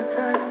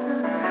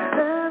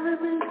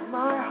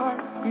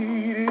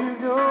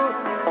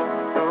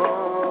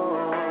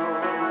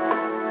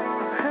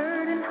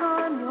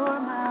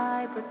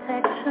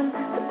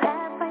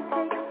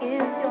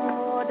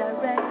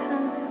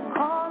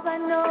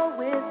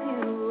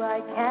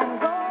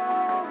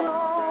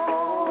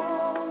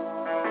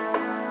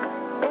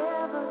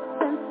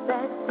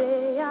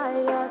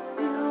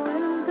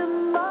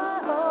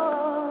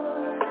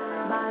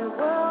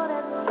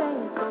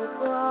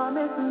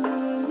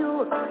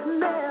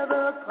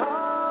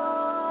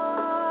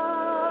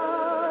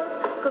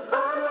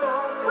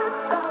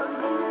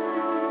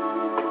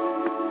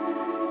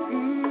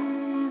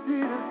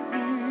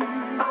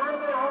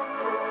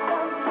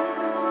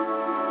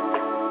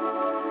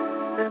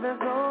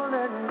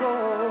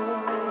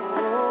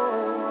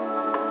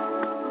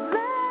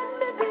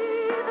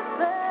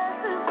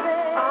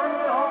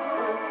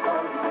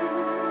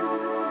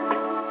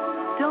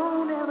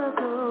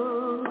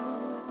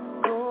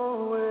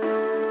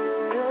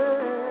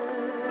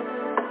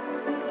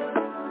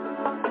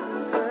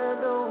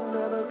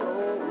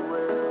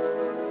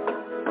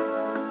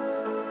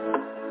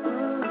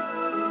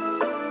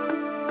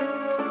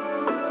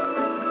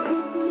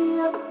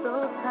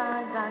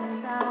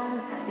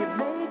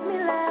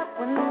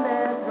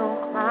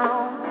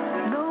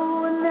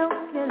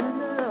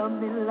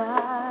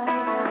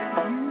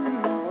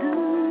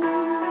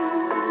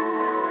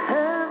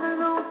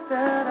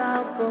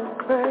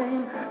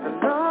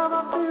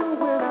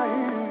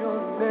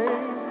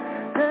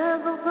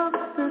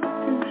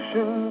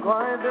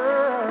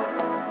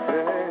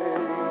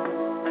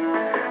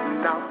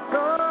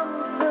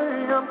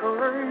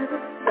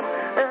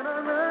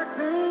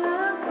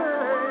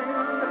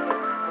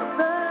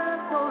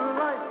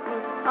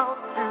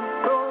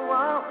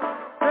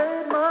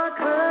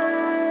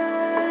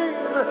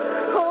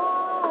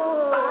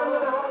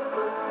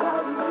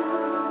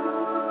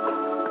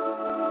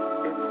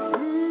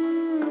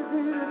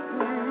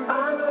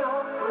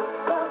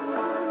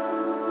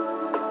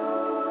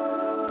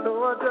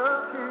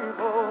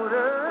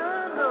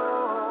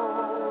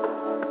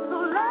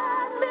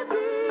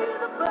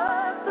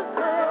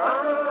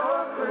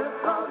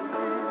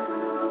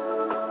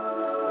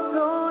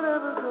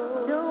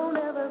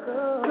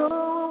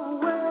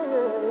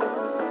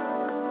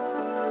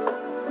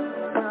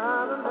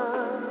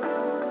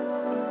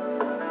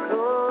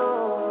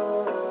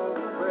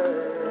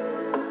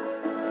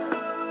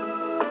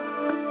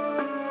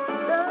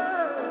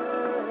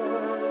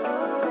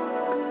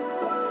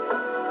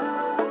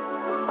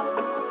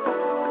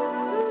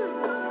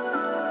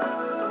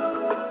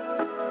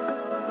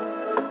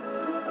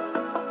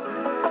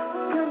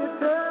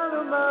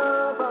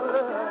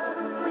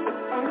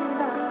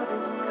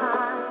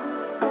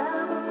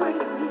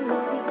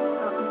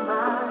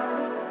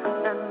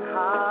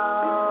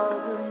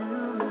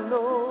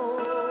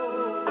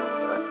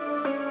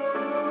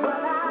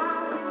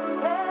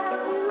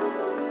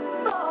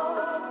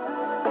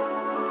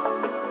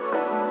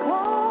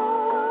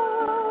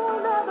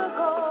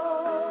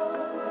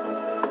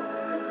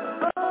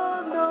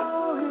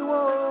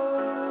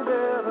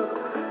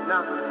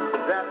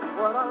 That's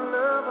what I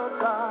love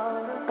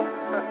about it.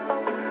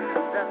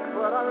 That's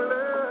what I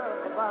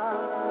love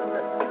about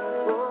it.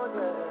 Oh,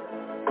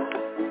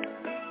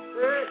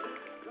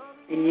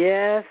 yeah.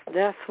 Yes,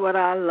 that's what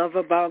I love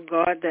about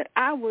God, that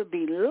I would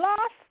be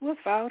lost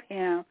without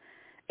him,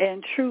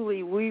 and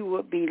truly we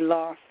would be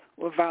lost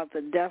without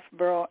the death,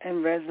 burial,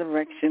 and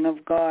resurrection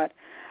of God.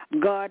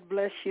 God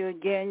bless you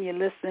again. You're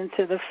listening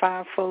to the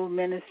Fivefold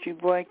Ministry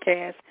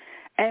broadcast,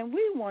 and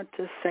we want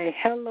to say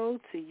hello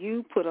to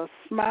you. Put a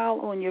smile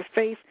on your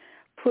face.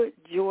 Put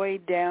joy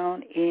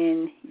down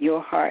in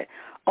your heart.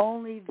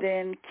 Only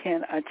then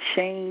can a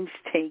change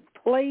take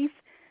place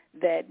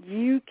that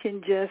you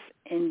can just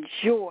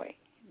enjoy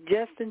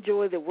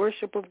the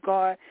worship of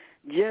God,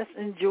 just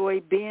enjoy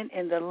being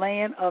in the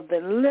land of the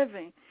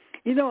living.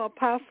 You know,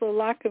 Apostle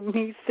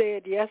Lockamy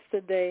said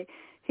yesterday,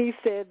 he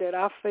said that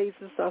our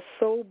faces are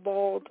so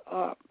balled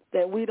up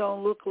that we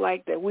don't look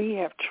like that we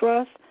have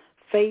trust,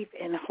 faith,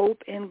 and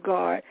hope in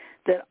God,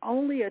 that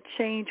only a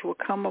change will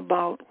come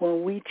about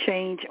when we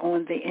change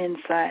on the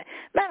inside.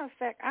 Matter of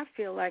fact, I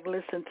feel like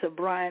listening to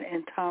Brian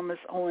and Thomas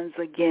Owens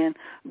again.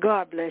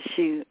 God bless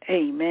you.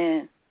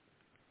 Amen.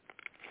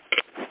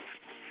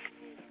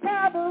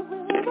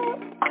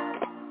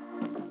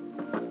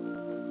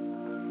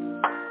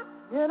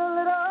 Get a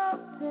little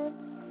sick.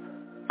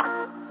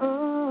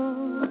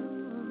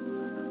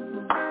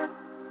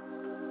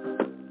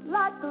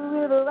 Like the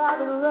river I've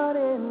been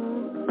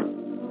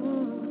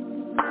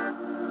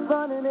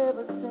running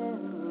ever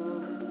since.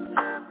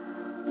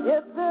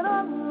 It's been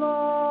a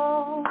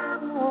long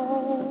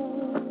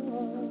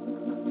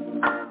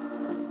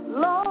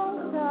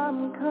time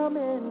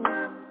coming,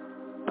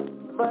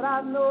 but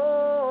I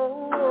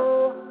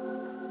know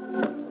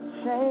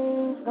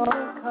change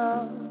gonna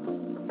come.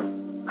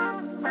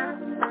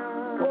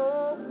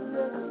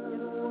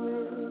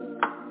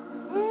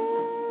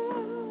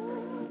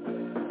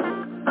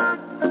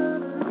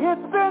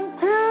 It's been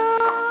too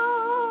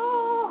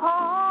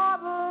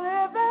hard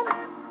living,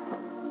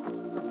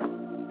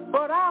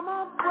 but I'm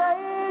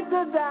afraid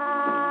to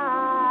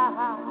die.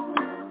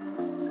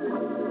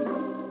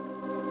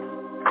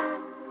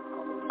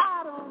 I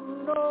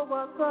don't know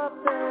what's up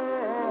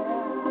there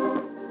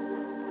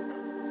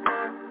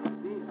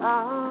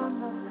beyond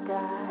the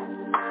sky.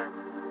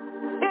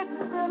 It's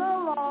been a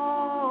long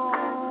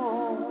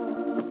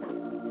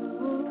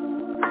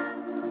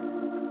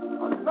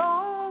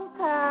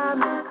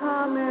time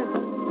coming,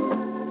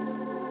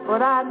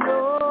 but I know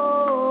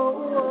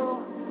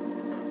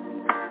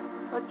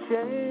a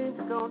change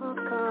gonna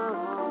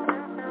come.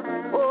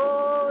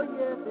 Oh,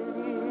 yes it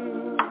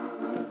is.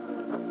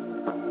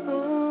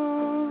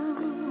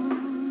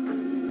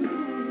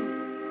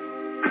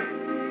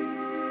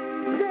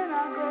 Then I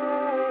go,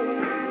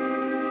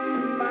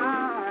 my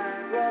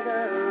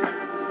brother.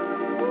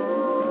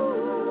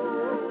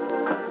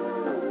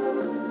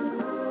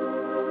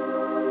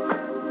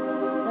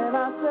 And I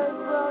say,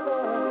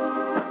 brother,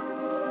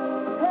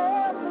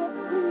 help me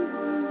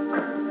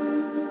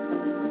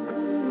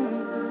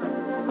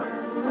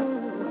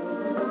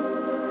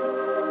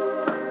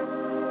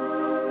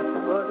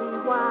but he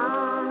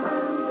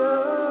winds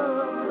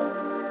up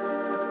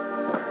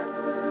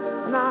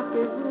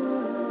knocking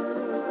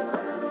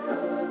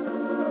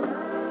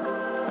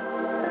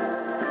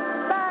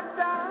back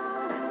down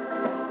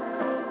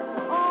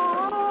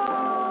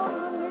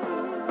on me.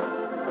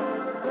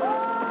 Oh,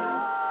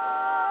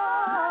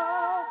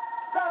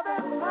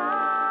 7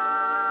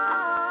 times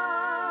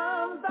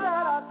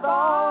that I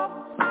thought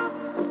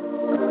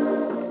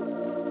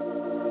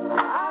I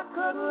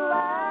couldn't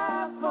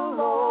last so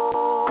long.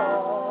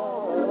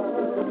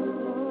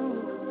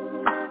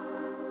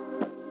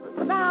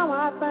 But now I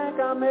think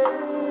I'm able,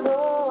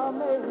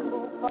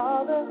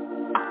 Father,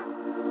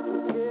 to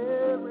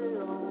carry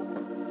on.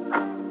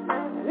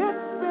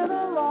 It's been a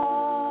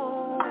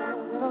long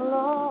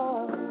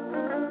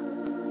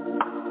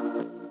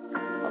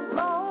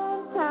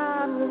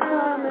time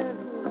coming,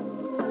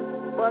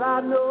 but I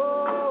know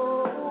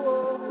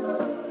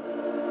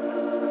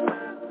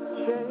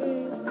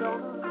change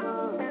gonna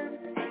come.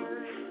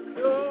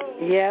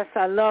 Yes,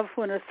 I love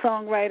when a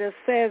songwriter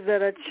says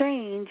that a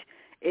change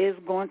is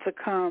going to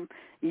come.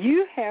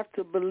 You have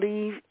to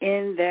believe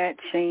in that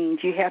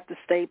change. You have to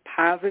stay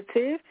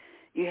positive.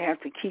 You have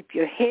to keep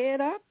your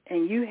head up,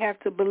 and you have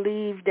to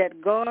believe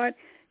that God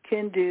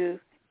can do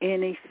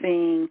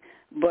anything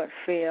but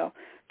fail.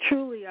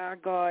 Truly, our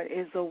God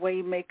is a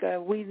way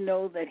maker. We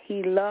know that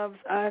he loves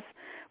us.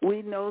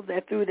 We know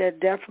that through the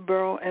death,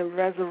 burial, and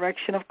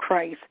resurrection of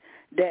Christ,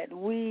 that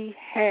we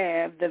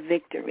have the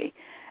victory.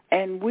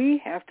 And we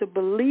have to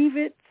believe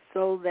it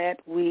so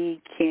that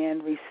we can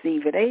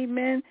receive it.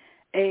 Amen.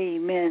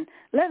 Amen.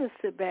 Let us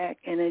sit back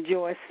and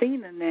enjoy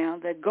seeing now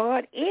that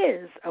God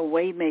is a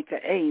way maker.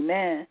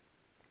 Amen.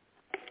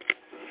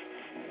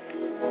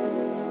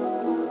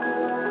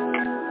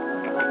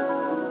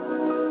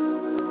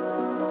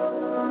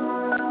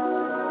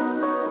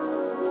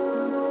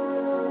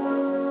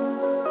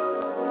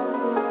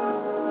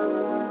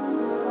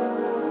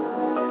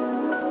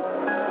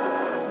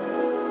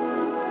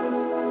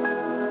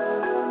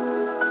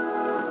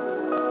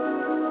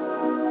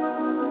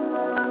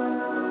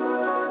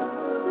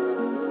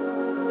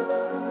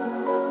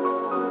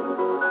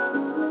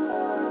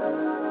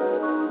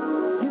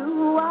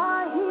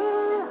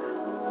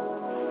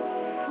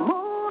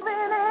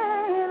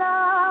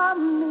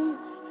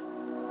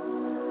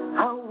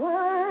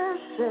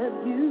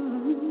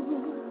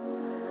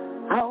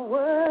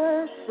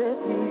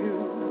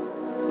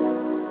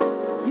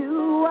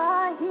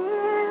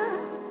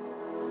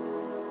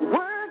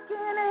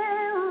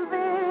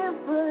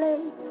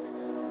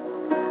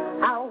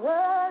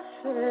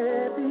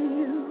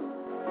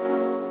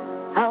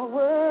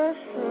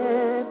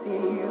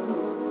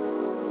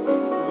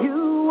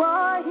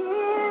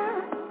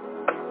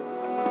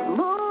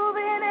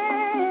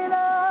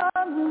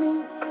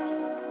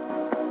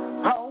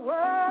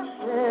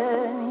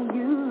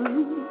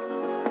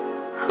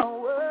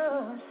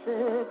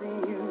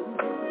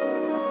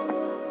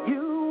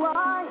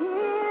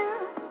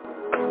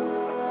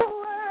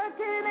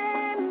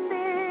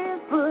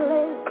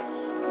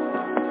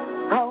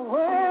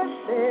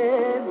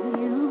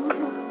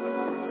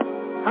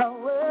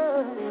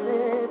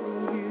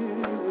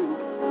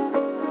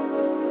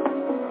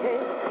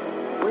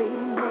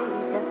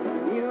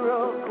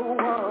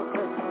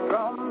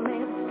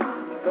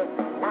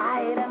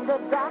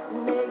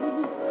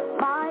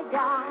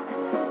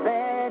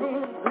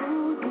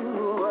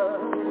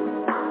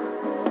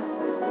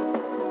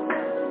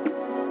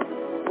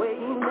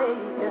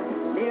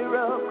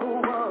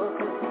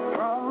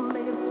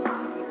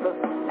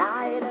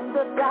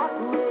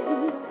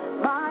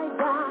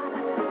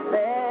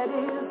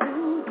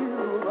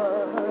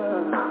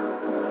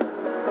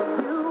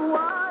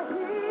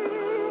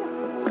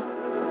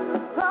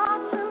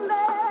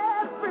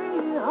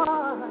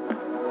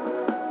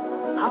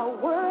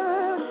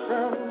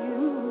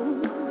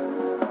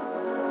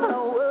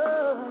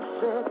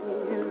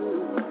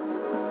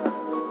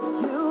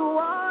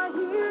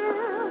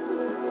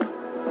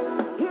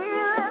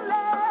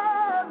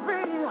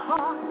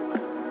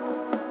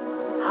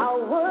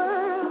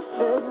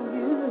 worship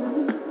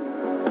you.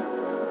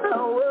 I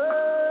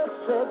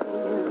worship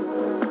you.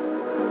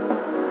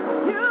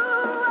 You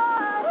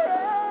are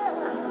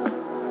here,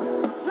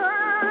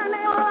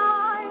 turning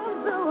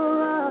lives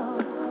around.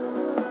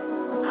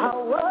 I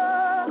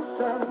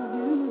worship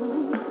you.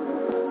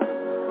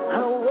 I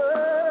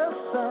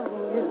worship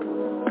you.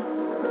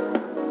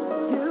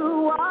 You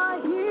are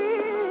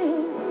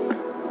here,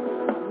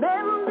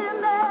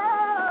 mending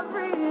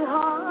every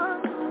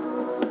heart.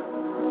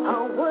 I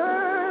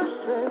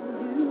worship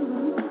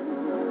you.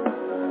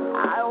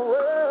 I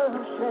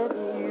worship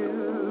you.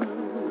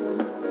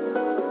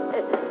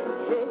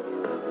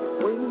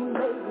 We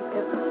make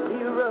a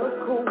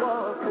miracle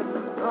walker,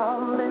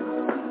 promise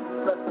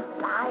keeper,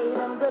 light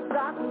in the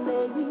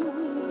darkness.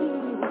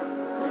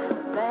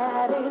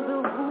 That is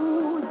who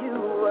you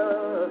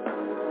are.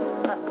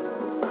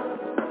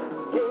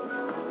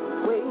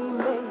 We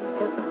make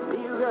a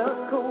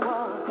miracle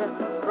walker,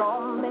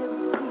 promise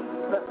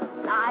keeper,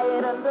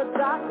 light in the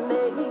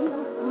darkness.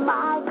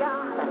 My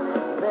God,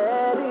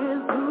 that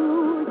is who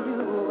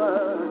you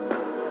are.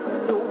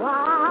 You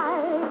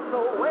wipe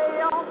away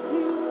all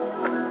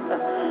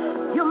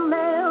tears. You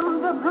mend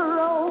the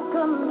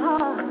broken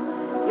heart.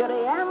 You're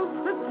the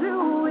answer to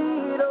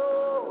it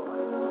all.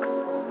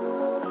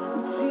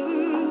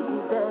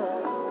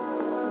 Jesus,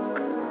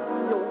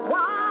 you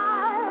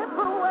wipe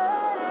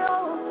away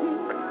all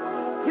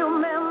tears. You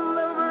mend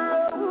the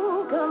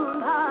broken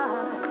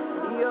heart.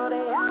 You're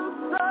the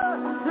answer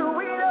to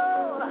it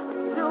all.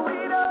 To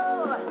it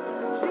all.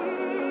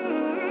 Jesus,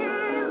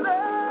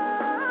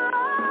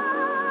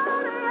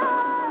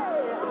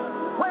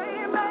 way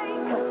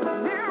maker,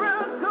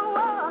 miracle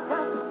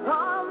worker,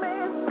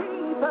 promise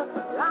keeper,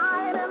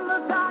 light in the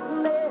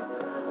darkness.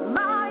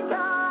 My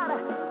God,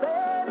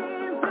 that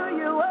is who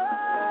you are.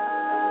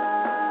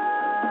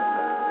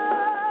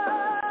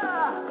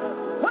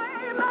 Way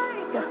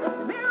maker,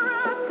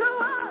 miracle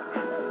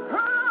worker,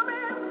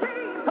 promise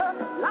keeper,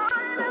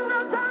 light in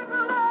the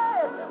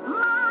darkness.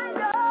 My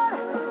God,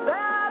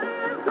 that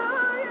is who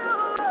you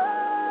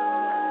are.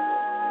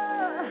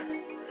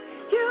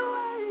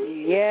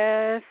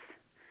 Yes,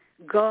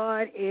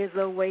 God is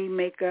a way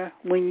maker.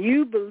 When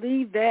you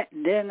believe that,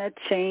 then a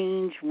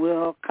change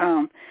will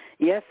come.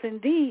 Yes,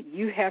 indeed.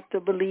 You have to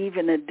believe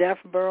in the death,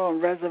 burial,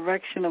 and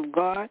resurrection of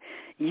God.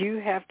 You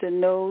have to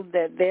know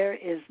that there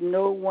is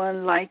no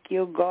one like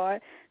your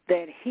God,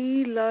 that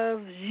he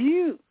loves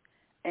you,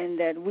 and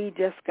that we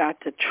just got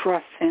to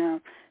trust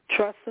him.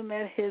 Trust him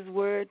at his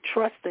word.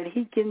 Trust that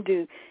he can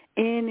do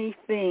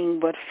anything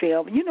but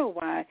fail. You know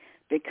why?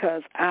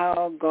 Because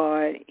our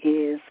God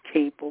is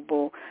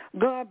capable.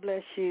 God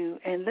bless you.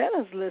 And let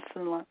us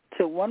listen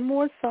to one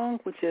more song,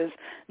 which is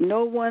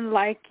No One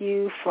Like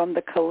You, from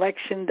the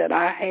collection that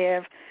I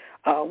have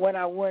when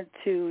I went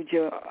to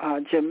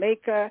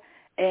Jamaica.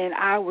 And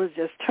I was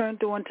just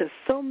turned on to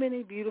so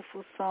many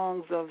beautiful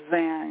songs of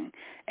Zion.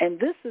 And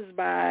this is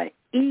by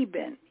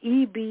Eben,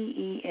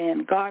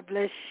 E-B-E-N. God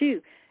bless you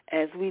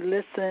as we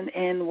listen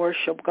and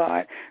worship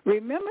God.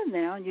 Remember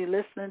now, you're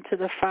listening to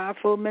the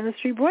Fivefold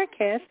Ministry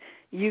broadcast.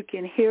 You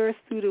can hear us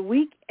through the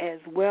week as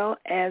well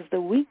as the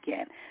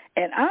weekend.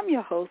 And I'm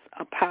your host,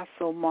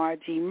 Apostle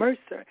Margie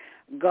Mercer.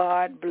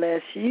 God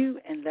bless you,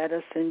 and let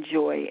us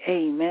enjoy.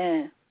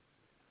 Amen.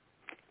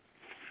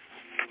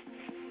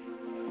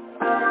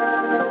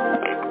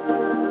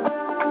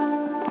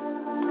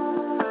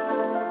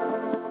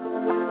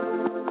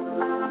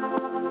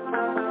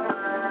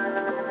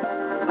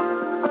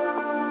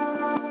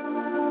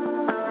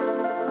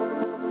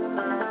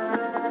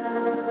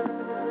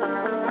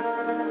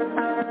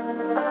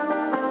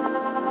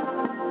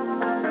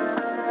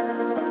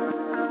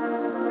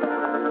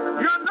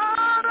 You're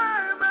not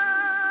a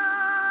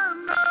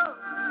man, no.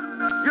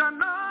 You're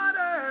not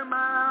a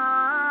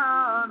man.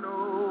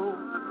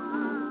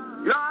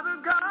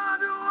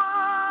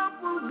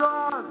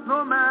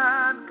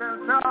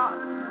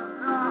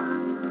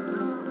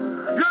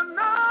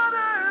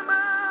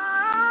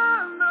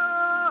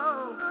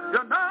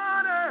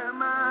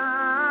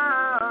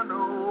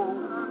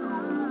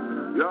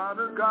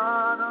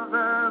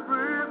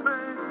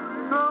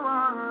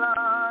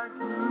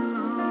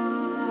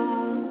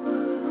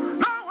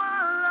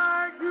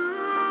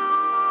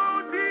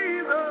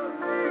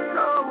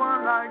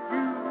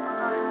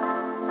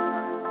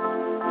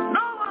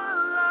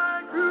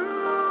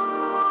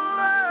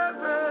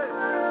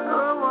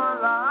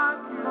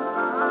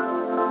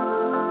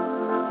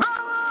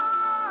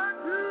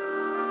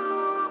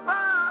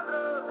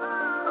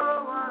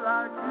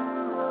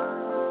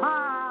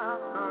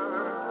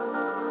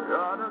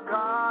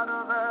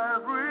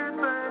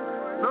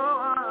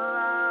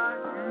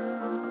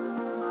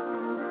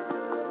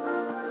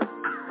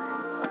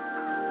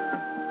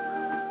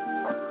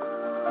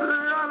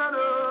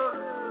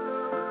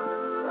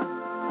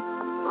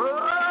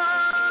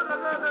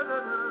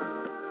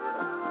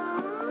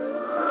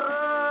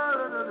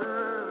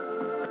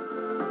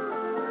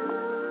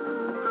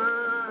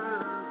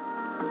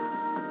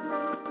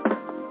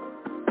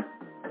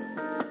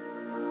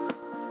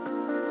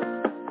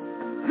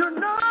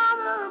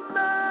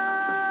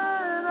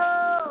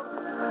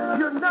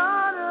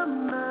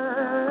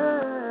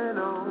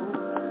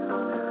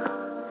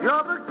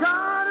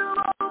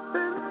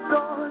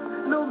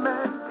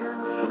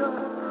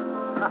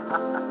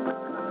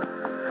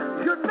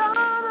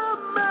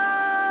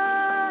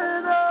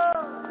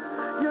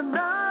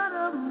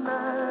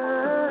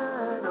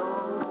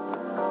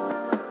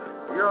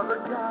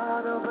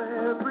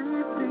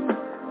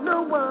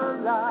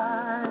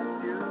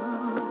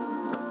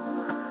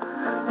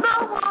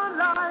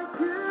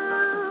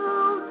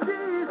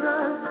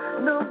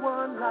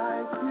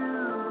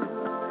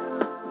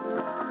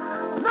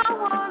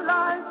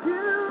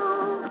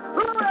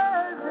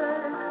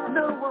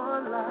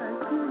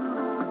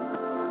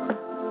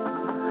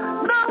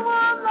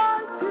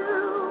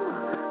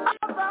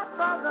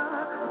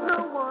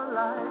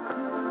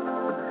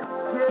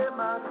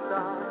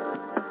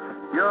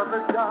 You're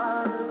the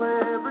God of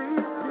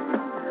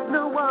everything,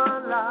 no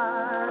one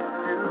like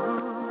you.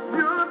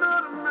 You're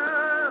not a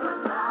man.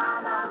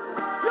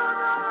 You're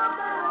not a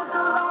man to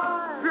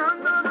lie. You're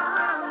not a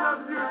man of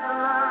you to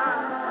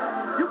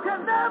lie. You can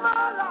never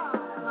lie.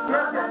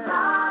 You're the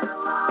God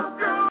of all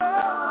things.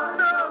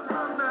 No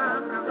man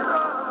can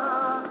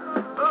lie.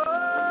 Oh,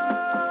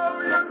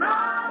 you're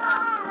not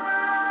a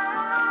man.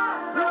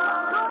 You're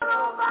not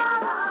a man.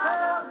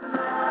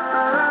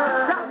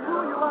 That's who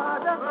you are.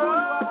 That's who you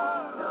are.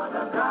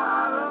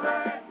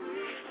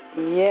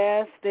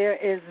 Yes, there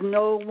is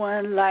no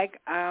one like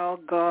our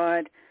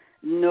God,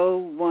 no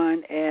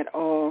one at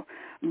all.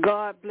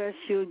 God bless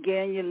you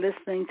again. You're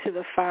listening to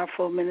the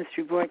Fivefold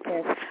Ministry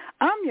broadcast.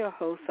 I'm your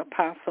host,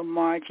 Apostle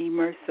Margie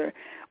Mercer.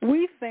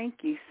 We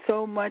thank you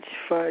so much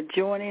for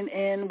joining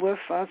in with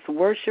us,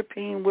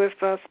 worshiping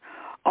with us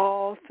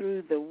all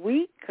through the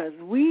week, because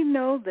we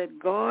know that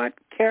God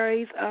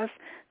carries us,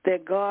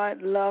 that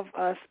God loves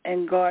us,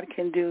 and God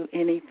can do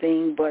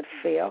anything but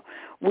fail.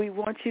 We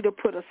want you to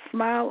put a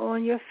smile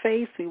on your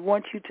face. We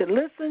want you to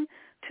listen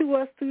to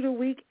us through the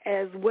week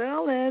as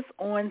well as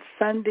on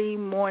Sunday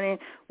morning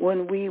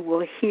when we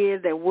will hear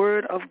the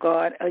word of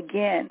God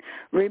again.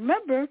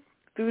 Remember,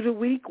 through the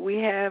week we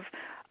have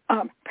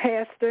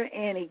Pastor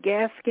Annie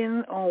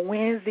Gaskin on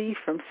Wednesday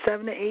from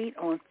 7 to 8.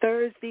 On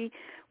Thursday,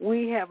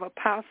 we have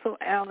Apostle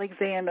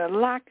Alexander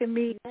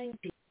Lockamy,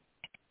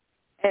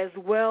 as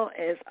well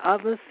as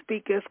other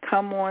speakers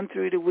come on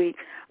through the week.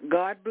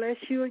 God bless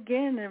you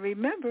again. And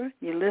remember,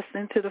 you're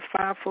listening to the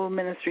Fivefold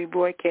Ministry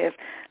broadcast.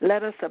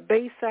 Let us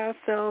abase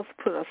ourselves,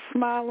 put a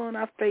smile on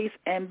our face,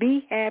 and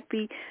be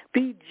happy,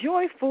 be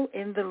joyful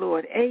in the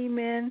Lord.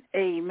 Amen,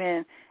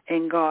 amen,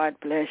 and God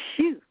bless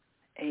you.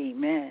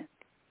 Amen.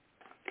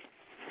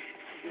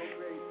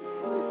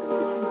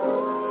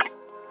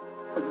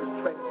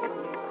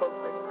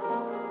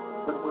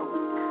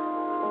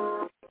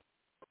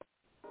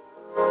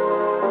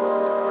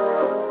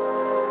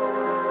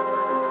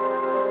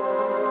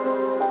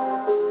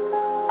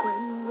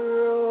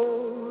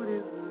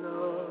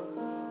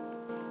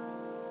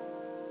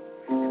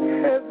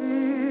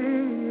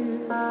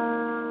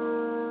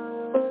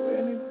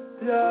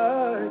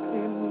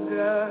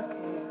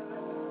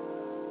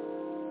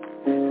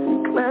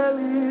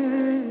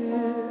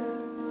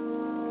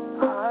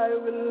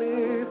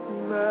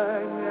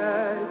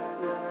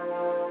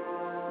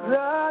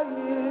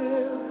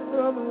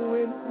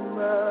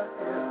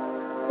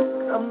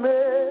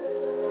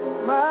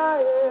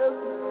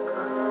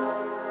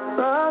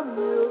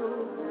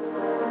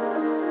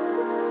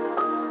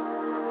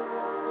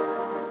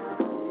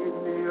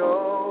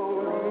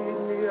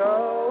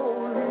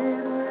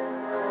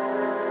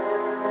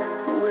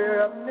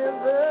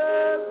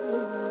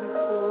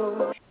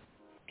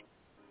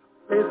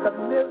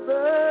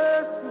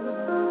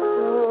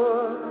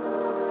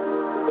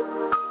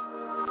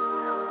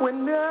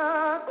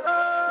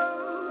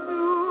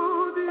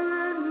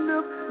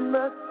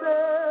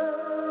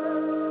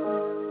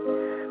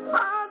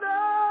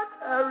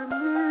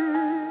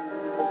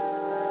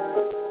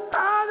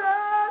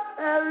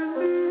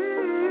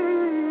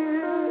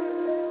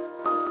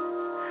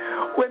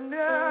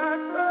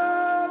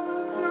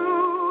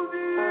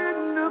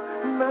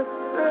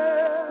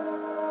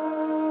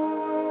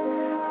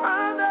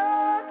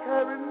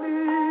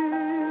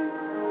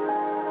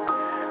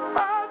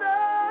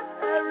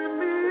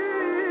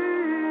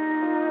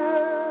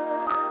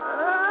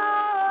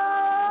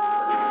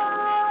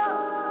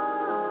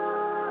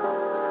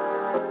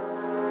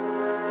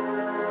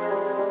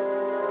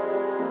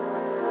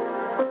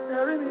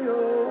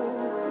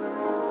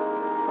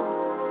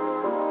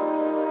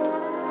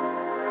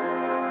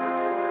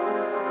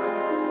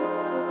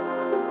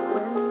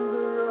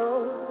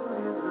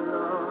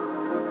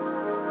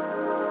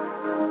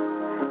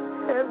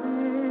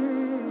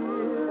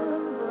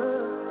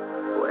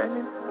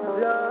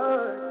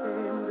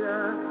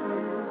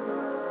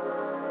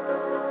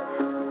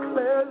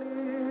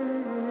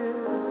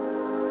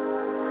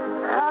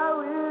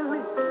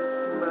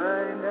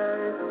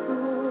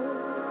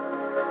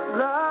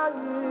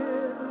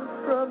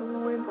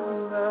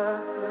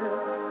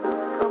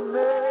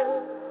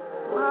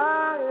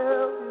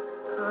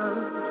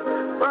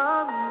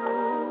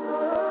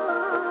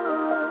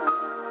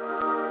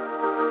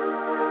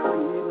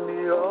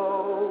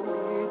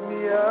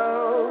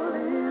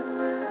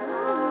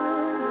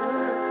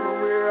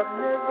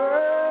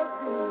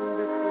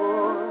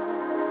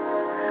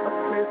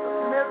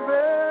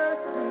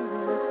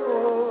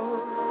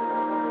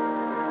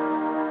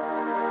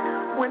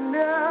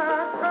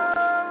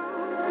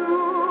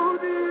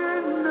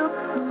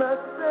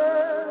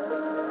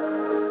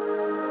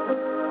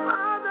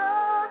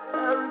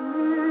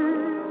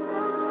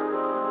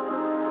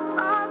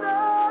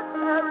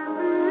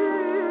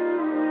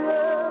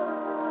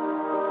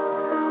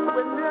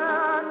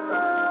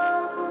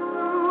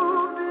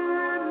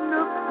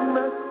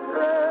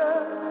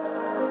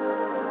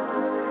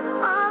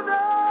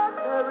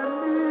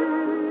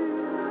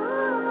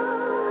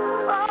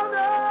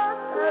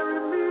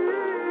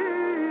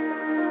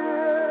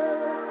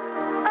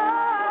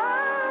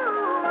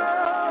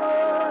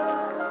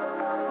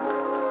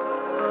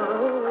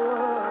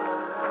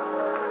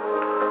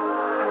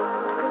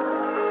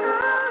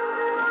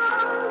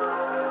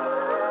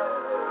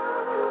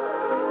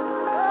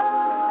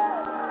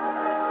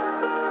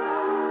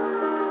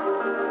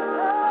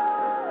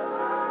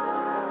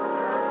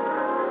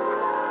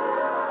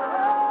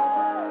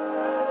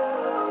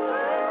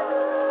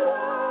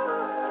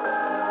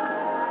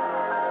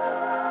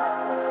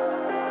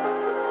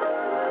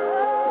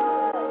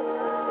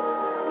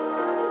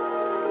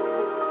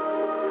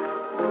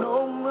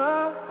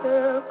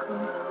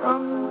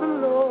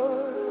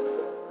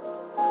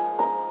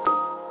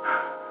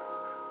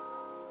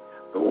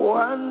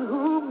 one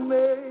who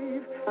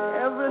made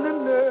heaven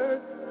and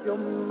earth. You're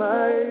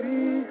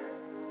mighty,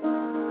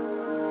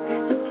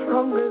 you're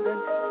stronger than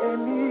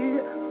any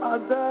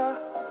other.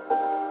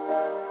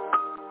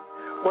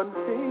 One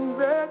thing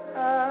that I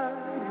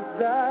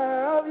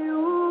desire of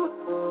you,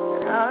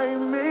 that I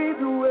may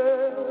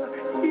dwell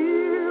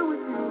here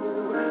with you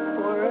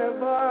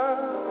forever.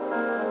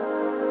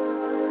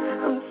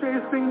 I'm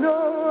chasing no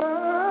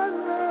other.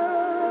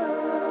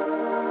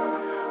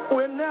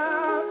 When I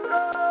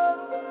come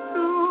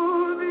to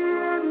the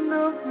end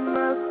of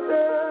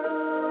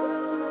myself,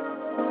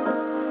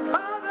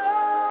 Father,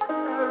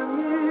 carry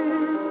me.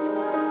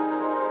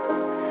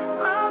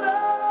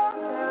 Father,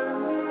 carry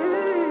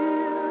me.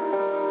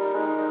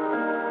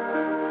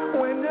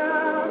 When I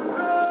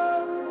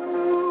come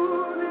to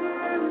the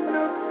end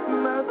of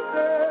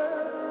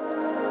myself,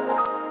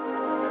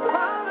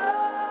 Father,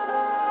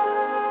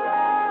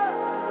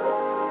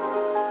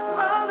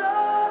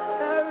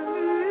 carry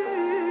me.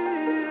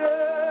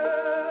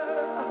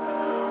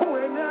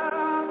 When I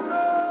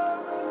come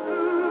to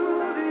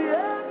the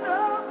end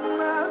of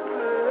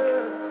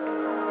myself,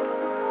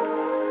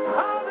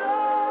 Father,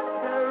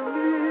 carry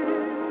me.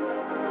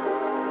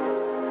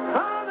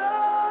 Father,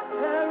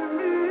 carry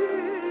me.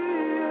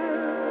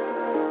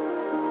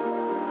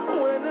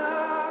 When I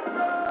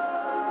come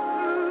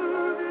to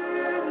the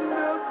end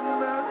of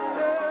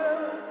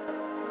myself,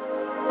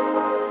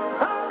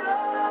 Father,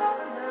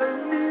 carry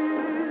me.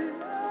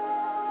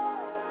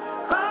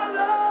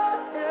 Father,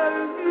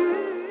 carry me.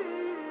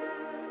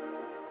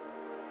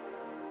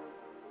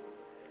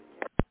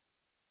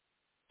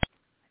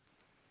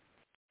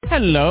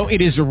 Hello,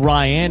 it is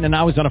Ryan, and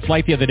I was on a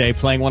flight the other day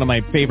playing one of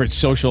my favorite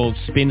social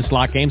spin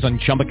slot games on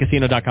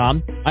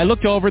ChumbaCasino.com. I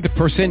looked over at the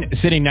person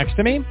sitting next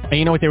to me, and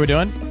you know what they were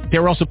doing? They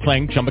were also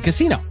playing Chumba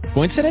Casino.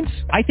 Coincidence?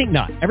 I think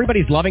not.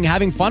 Everybody's loving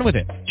having fun with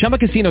it. Chumba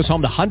Casino is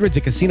home to hundreds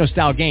of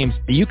casino-style games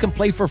that you can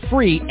play for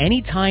free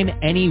anytime,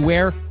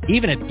 anywhere,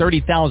 even at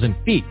 30,000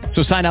 feet.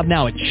 So sign up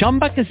now at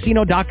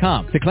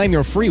ChumbaCasino.com to claim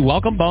your free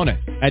welcome bonus.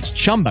 That's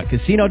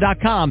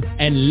ChumbaCasino.com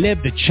and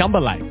live the Chumba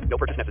life. No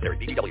purchase necessary.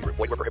 VGW Group.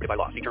 Void where prohibited by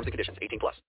law. See terms and conditions. 18+.